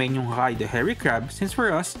 Pinili namin yung Hokkaido hairy crab since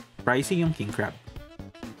for us, pricey yung king crab.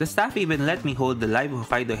 The staff even let me hold the live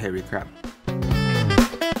Hokkaido hairy crab.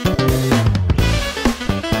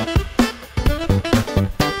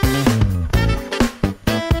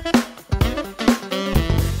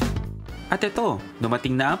 At ito,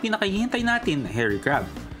 dumating na ang pinakahihintay natin na hairy crab.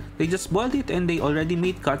 They just boiled it and they already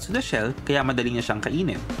made cuts to the shell kaya madali niya siyang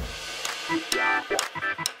kainin.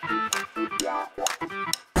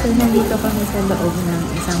 So, nandito kami sa loob ng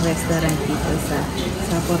isang restaurant dito sa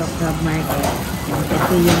Sapporo Crab Market. And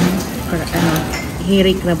ito yung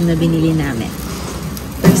hairy crab na binili namin.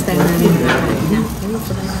 First time namin nakain ng hairy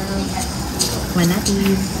crab.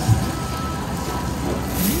 Manatid.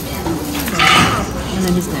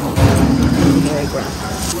 Manamis namin. Hairy crab.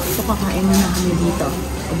 So, kakain na kami dito.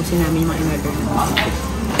 Ubusin namin yung mga in-order namin.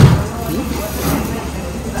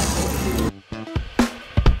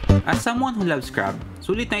 As someone who loves crab,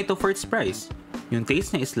 sulit na ito for its price. Yung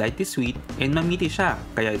taste niya is slightly sweet and mamiti siya,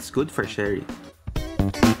 kaya it's good for sharing.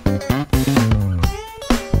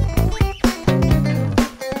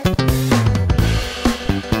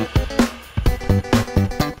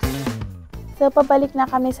 So, pabalik na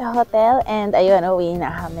kami sa hotel and ayun, uwi na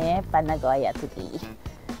kami pa Nagoya today.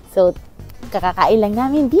 So, kakakain lang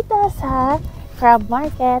namin dito sa crab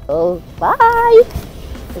market. Oh, bye!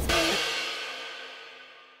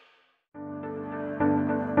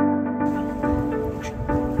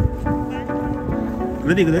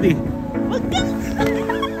 Gulali.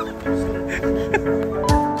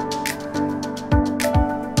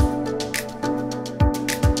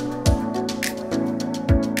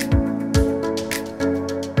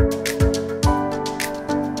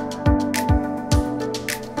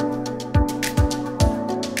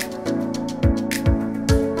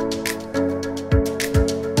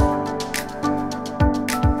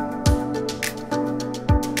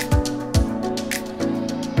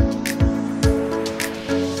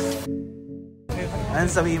 Ano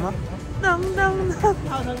sabihin mo?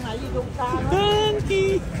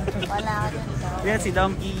 Donkey! Wala ka dito. Yan si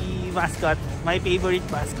Donkey mascot. My favorite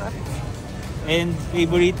mascot. And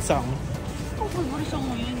favorite song.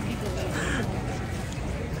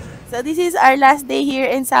 So, this is our last day here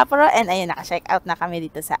in Sapporo and ayun, naka-check out na kami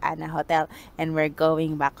dito sa Ana Hotel and we're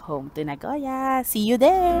going back home to Nagoya. See you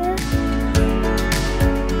there!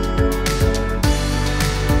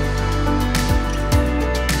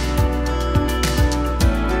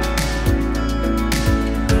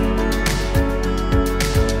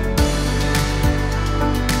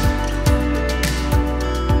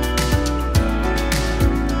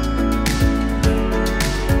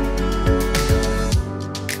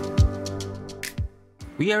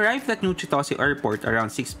 We arrived at New Chitose Airport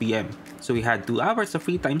around 6 PM, so we had 2 hours of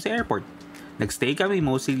free time sa airport. Nagstay kami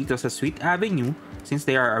mostly dito sa Sweet Avenue since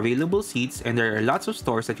there are available seats and there are lots of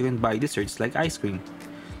stores that you can buy desserts like ice cream.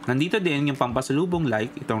 Nandito din yung pampasalubong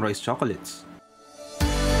like itong Royce Chocolates.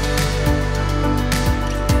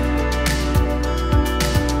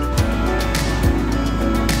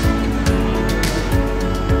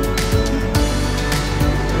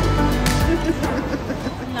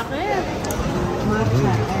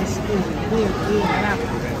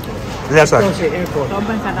 Lasa.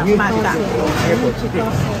 Sobrang sarap. Mata.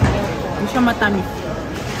 Hindi siya matamis.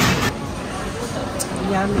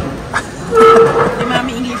 Yummy. Si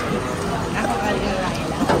Mami English speaking. Ako kaligaw lang.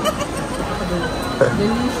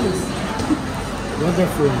 Delicious.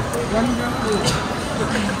 Wonderful. Wonderful.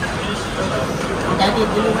 Daddy,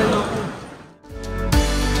 deliver mo ako.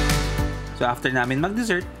 So after namin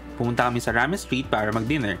mag-dessert, pumunta kami sa ramen street para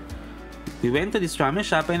mag-dinner. We went to this ramen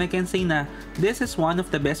shop and I can say na this is one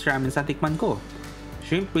of the best ramen sa tikman ko.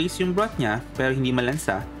 Shrimp paste yung broth niya pero hindi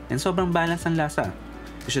malansa and sobrang balance ang lasa.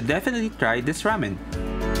 You should definitely try this ramen.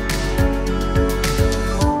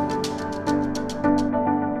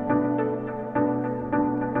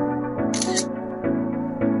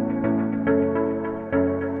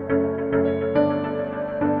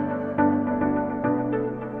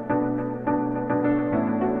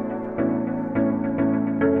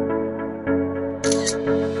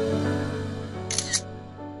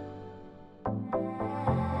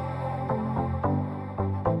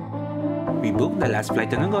 We booked the last flight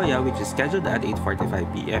to Nagoya which is scheduled at 8:45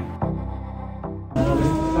 p.m.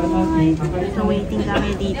 So, waiting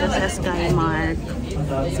kami dito sa Skymark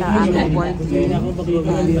sa aming boarding. And papunta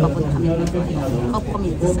kami dito. Opo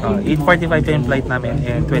kami dito sa 8:45 yung flight namin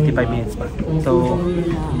and 25 minutes pa. So,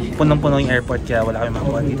 punong-puno yung airport kaya wala kami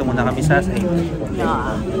makakuha. Dito muna kami sa site.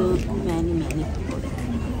 yeah, many people there.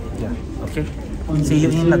 Yeah. Okay. See you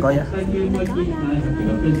in Nagoya.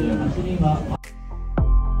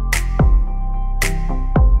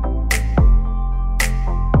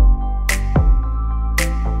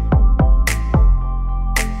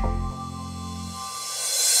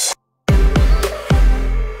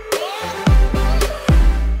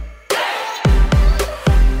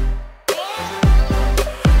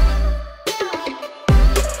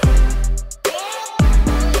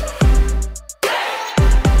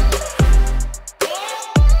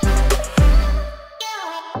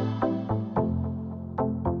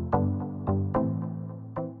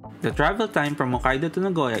 The travel time from Hokkaido to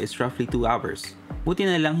Nagoya is roughly 2 hours. Buti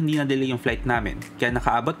na lang hindi na-delay yung flight namin, kaya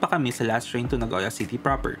nakaabot pa kami sa last train to Nagoya City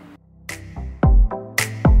proper.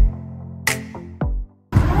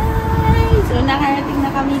 Hi! So, nakarating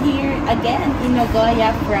na kami here again in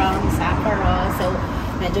Nagoya from Sapporo. So,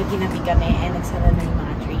 medyo ginabi kami and nagsara na yung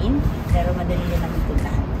mga train. Pero madali na namin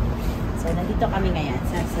puntahan. So, nandito kami ngayon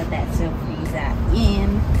sa Tetsu Frieza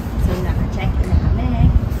Inn. So, naka-check in na kami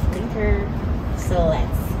later. So,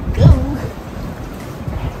 let's go!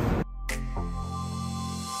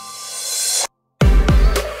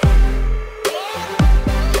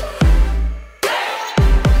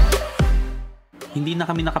 Hindi na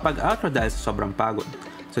kami nakapag-outro dahil sa sobrang pagod.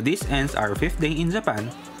 So this ends our 5th day in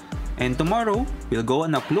Japan. And tomorrow, we'll go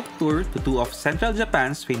on a look tour to 2 of Central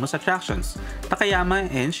Japan's famous attractions,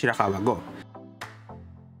 Takayama and Shirakawa-go.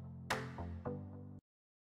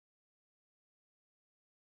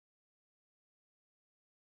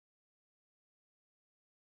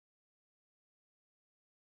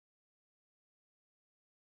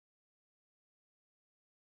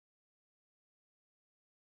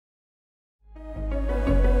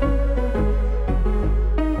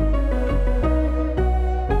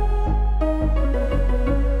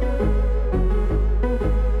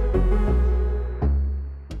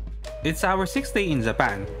 It's our 6th day in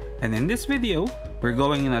Japan, and in this video, we're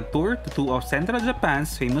going on a tour to 2 of Central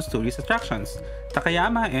Japan's famous tourist attractions,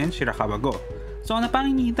 Takayama and Shirakawa-go. So ano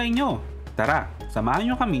pang hinihintay nyo? Tara,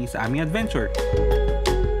 samahan nyo kami sa aming adventure!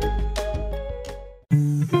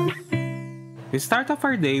 We start off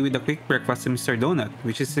our day with a quick breakfast in Mr. Donut,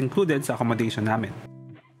 which is included sa accommodation namin.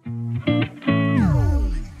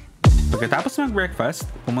 Pagkatapos mag-breakfast,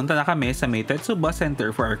 pumunta na kami sa Meitetsu Bus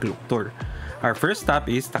Center for our look tour. Our first stop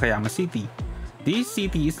is Takayama City. This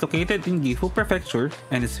city is located in Gifu Prefecture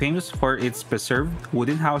and is famous for its preserved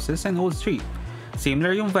wooden houses and old street.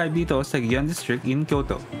 Similar yung vibe dito sa Gion District in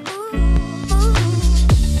Kyoto.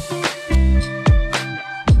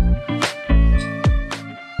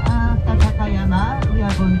 Takayama, we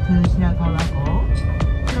are going to Shirakawa-go.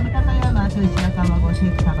 From Takayama to Shirakawa-go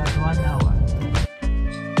takes about 1 hour.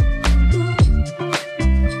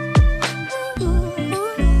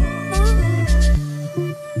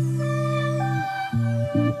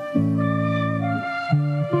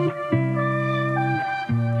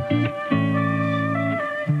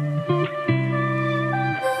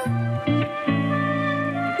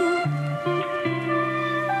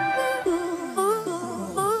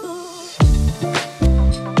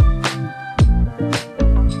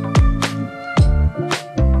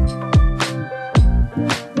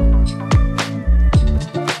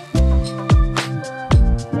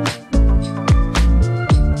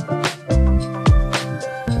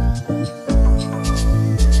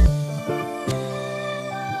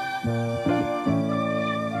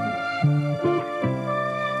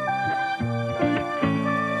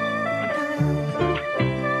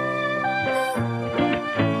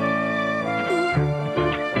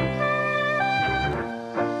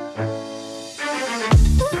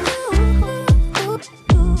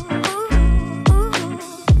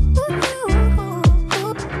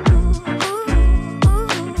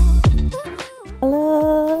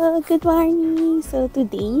 Good morning! So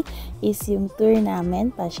today is yung tour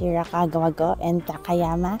namin pa Shirakagawago and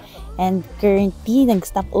Takayama, and currently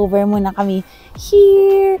nag-stop over muna kami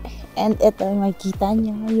here, and ito makikita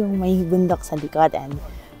nyo yung may bundok sa likod, and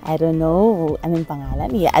I don't know anong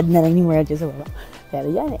pangalan, i-add na lang ni Mura sa baba,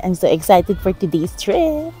 pero yan, I'm so excited for today's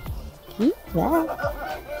trip. Okay, bye!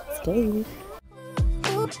 Let's go!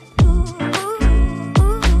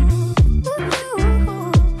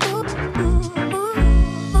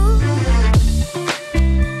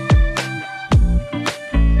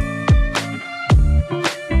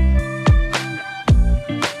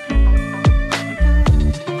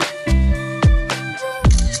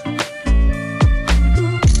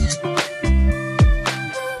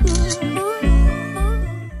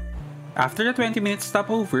 After the 20-minute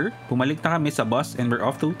stopover, bumalik na kami sa bus and we're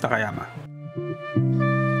off to Takayama.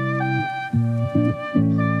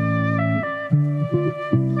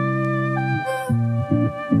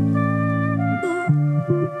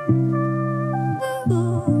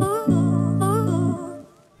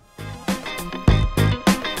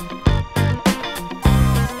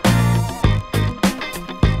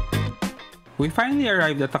 We finally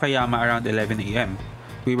arrived at Takayama around 11 AM.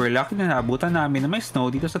 We were lucky na naabutan namin na may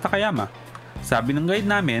snow dito sa Takayama. Sabi ng guide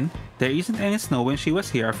namin, there isn't any snow when she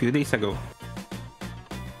was here a few days ago.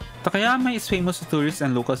 Takayama is famous to tourists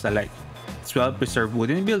and locals alike. Its well-preserved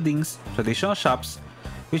wooden buildings, traditional shops,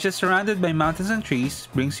 which is surrounded by mountains and trees,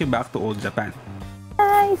 brings you back to old Japan.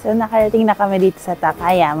 Hi! So nakarating na kami dito sa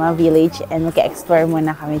Takayama village and mag-explore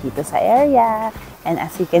muna kami dito sa area. And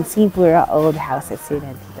as you can see, puro old houses yun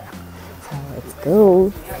na dito. So let's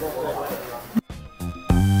go!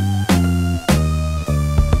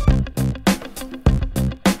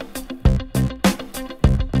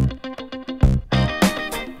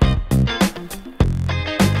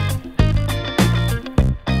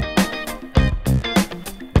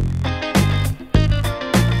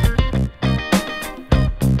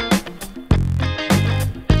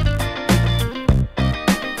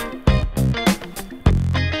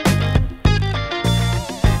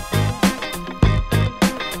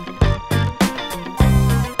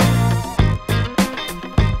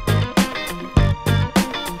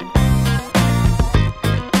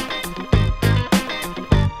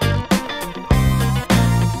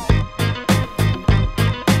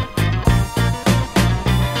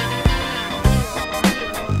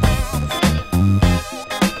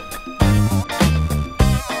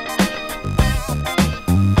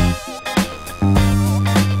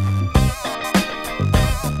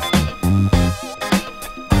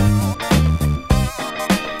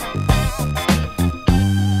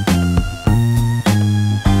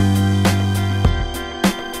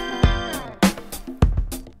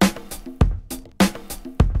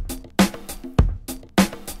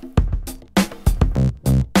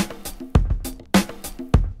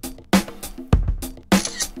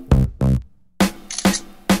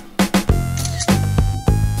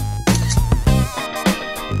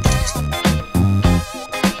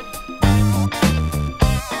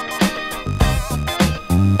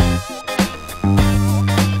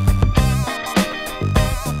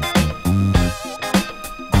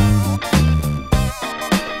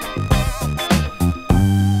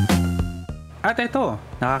 At ito,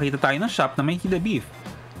 nakakita tayo ng shop na may hida beef.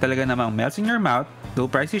 Talaga namang melts in your mouth, though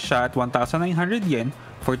pricey siya at 1,900 yen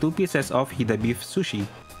for 2 pieces of hida beef sushi.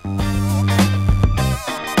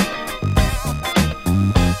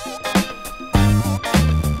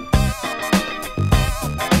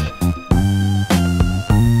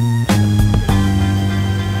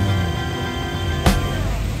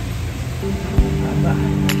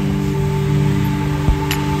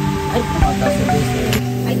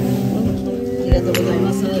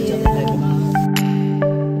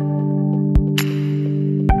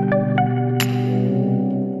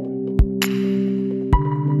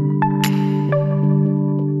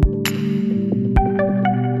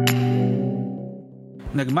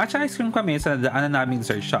 Nag-matcha ice cream kami sa daanan naming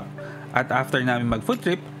dessert shop. At after namin mag-food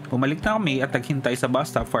trip, bumalik na kami at naghintay sa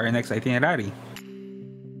bus stop for our next itinerary.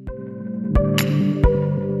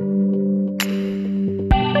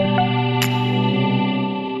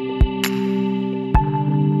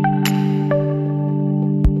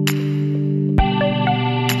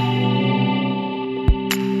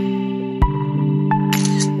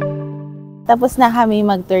 Tapos na kami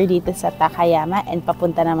mag-tour dito sa Takayama and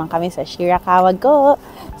papunta naman kami sa Shirakagawago.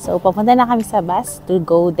 So papunta na kami sa bus to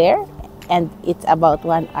go there, and it's about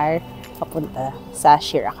 1 hour papunta sa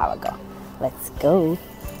Shirakagawago. Let's go!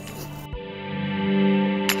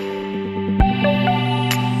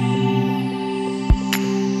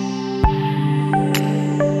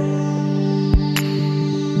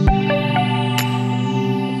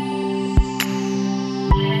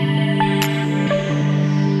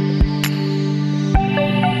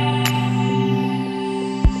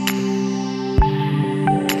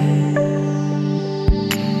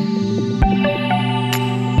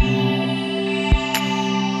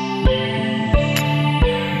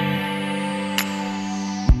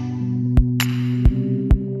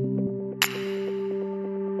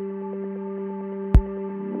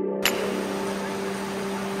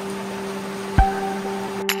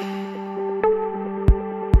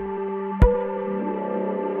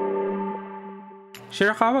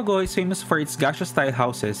 Shirakawa-go is famous for its gassho-style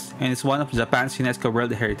houses and is one of Japan's UNESCO World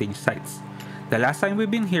Heritage Sites. The last time we've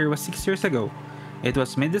been here was 6 years ago. It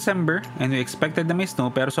was mid-December and we expected na may snow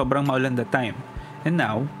pero sobrang maulan that time. And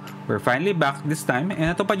now, we're finally back this time and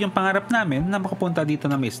natupad yung pangarap namin na makapunta dito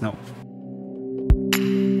na may snow.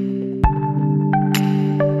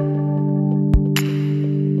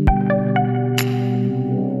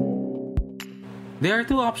 There are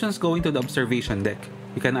two options going to the observation deck.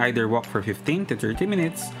 You can either walk for 15 to 30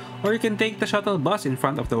 minutes, or you can take the shuttle bus in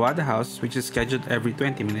front of the Wada House, which is scheduled every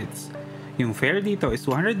 20 minutes. Yung fare dito is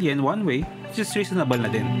 200 yen one way, which is reasonable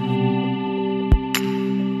na din.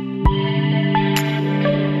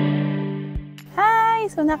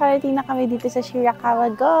 Hi! So nakarating na kami dito sa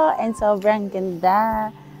Shirakawa-go and sobrang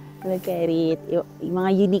ganda. Look at it. Yung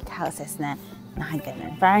mga unique houses na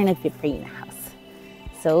nakaganon. Parang nagpipray na house.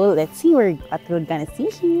 So let's see what we're gonna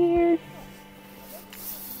see here.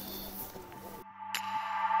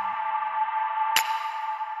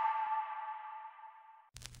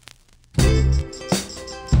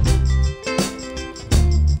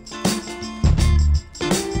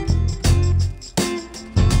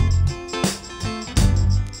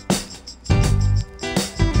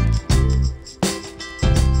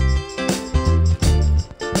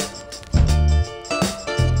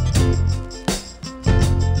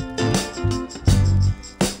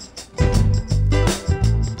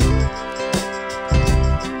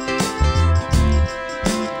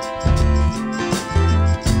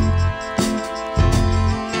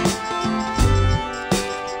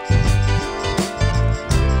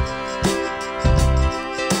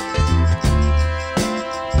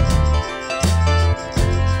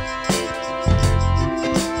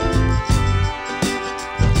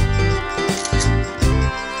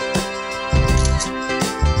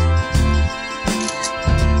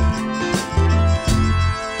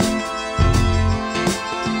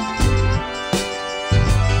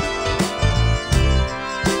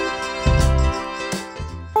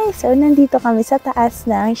 So, nandito kami sa taas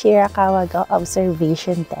ng Shirakawa-go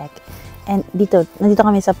Observation Deck. And nandito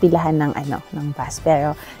kami sa pilahan ng bus.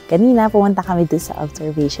 Pero kanina pumunta kami doon sa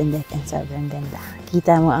observation deck and sobrang ganda.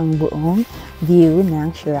 Kita mo ang buong view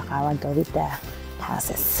ng Shirakawa-go with the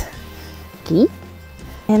houses. Okay?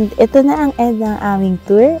 And ito na ang end ng aming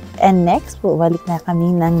tour. And next, balik na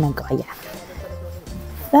kami ng Nagoya.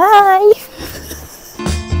 Bye!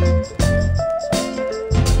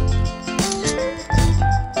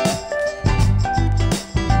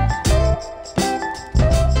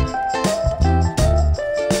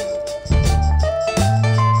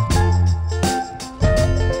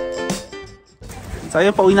 So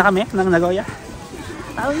ayun, pauwi na kami ng Nagoya.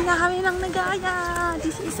 Pauwi na kami ng Nagoya.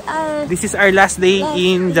 This is our last day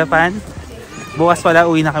in Japan. Bukas pala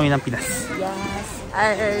uwi na kami ng Pinas. Yes,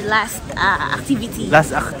 our last activity.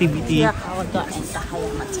 Last activity. Shirakawa-go and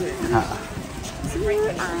Takayama tour. See you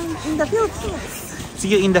in the Philippines. See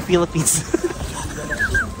you in the Philippines.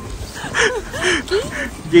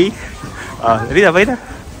 Okay? Okay. Rina, bye na.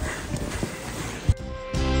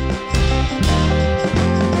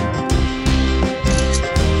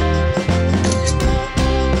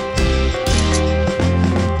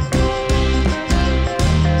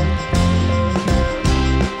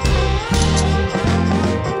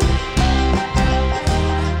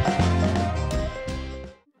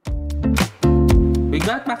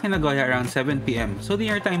 Got back in Nagoya around 7 PM, so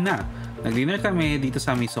dinner time na. Nag-dinner kami dito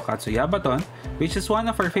sa Misokatsu Yabaton, which is one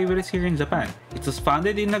of our favorites here in Japan. It was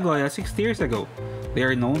founded in Nagoya 60 years ago. They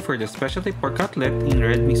are known for the specialty pork cutlet in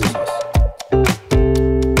red miso sauce.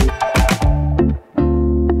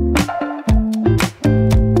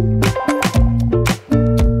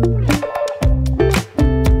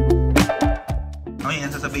 Okay,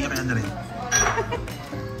 yan sasabihin nyo kaya na rin.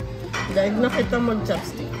 Dahil nakita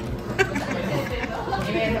mag-chopstick.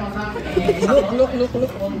 Look. Look.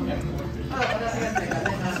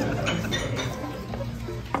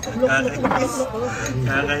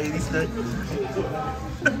 Kakainis na.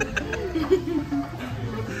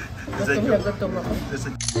 Gutom ako.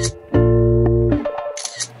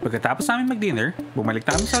 Pagkatapos namin mag-dinner, bumalik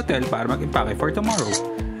na kami sa hotel para mag-impake for tomorrow.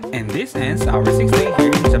 And this ends our 6th day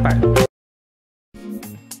here in Japan.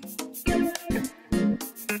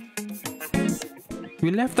 We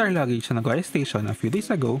left our luggage sa Nagoya station a few days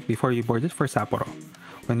ago before we boarded for Sapporo.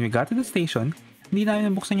 When we got to the station, hindi namin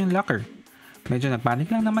nabuksan yung locker. Medyo nagpanic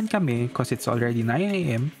lang naman kami cause it's already 9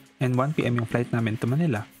 AM and 1 PM yung flight namin to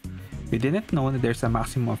Manila. We didn't know that there's a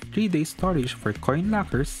maximum of 3 days storage for coin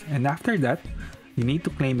lockers, and after that, you need to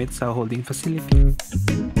claim it sa holding facility.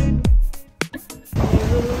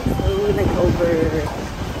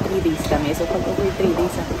 3 days kami. So, pag over 3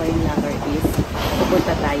 days ang coin locker is,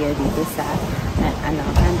 pupunta tayo dito sa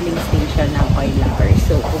handling station ng coin locker.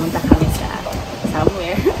 So, pumunta kami sa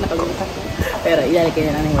somewhere. Nakalimutan ko. Pero ilalagay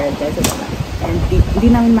na lang ng word guys. And hindi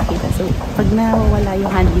namin makita. So, pag nawala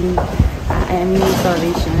yung handling, yung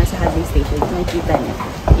storage na sa handling station, nakikita niya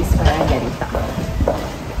is parang ganito.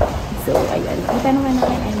 So, ayan. Kita naman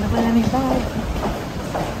namin. Ayun, nawala may bag.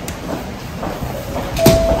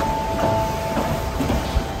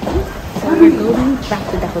 So, we're going back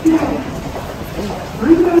to the hotel.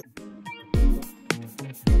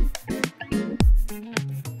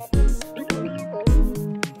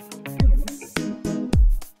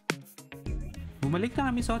 Bumalik na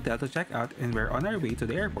kami sa hotel to check out and we're on our way to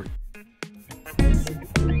the airport.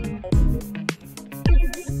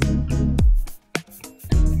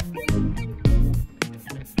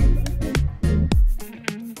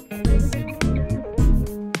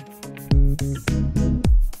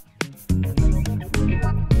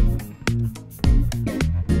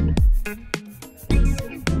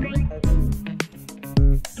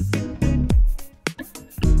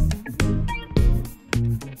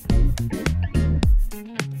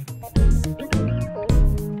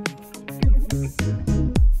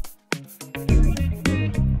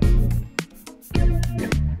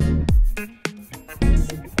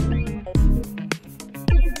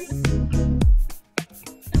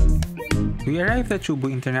 We arrived at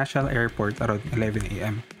Chubu International Airport around 11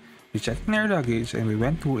 AM. We checked in our luggage and we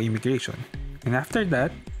went to immigration. And after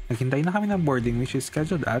that, naghintay na kami ng boarding which is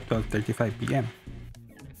scheduled at 12:35 PM.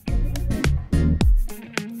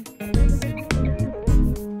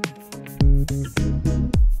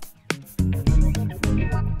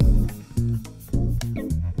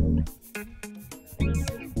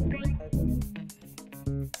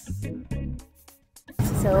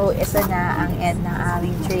 So, ito na ang end ng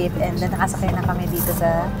aming trip and nakasakay na kami dito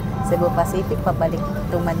sa Cebu Pacific pabalik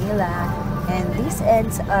to Manila. And this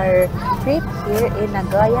ends our trip here in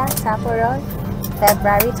Nagoya, Sapporo,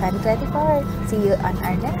 February 2024. See you on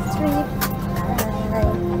our next trip.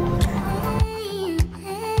 Bye!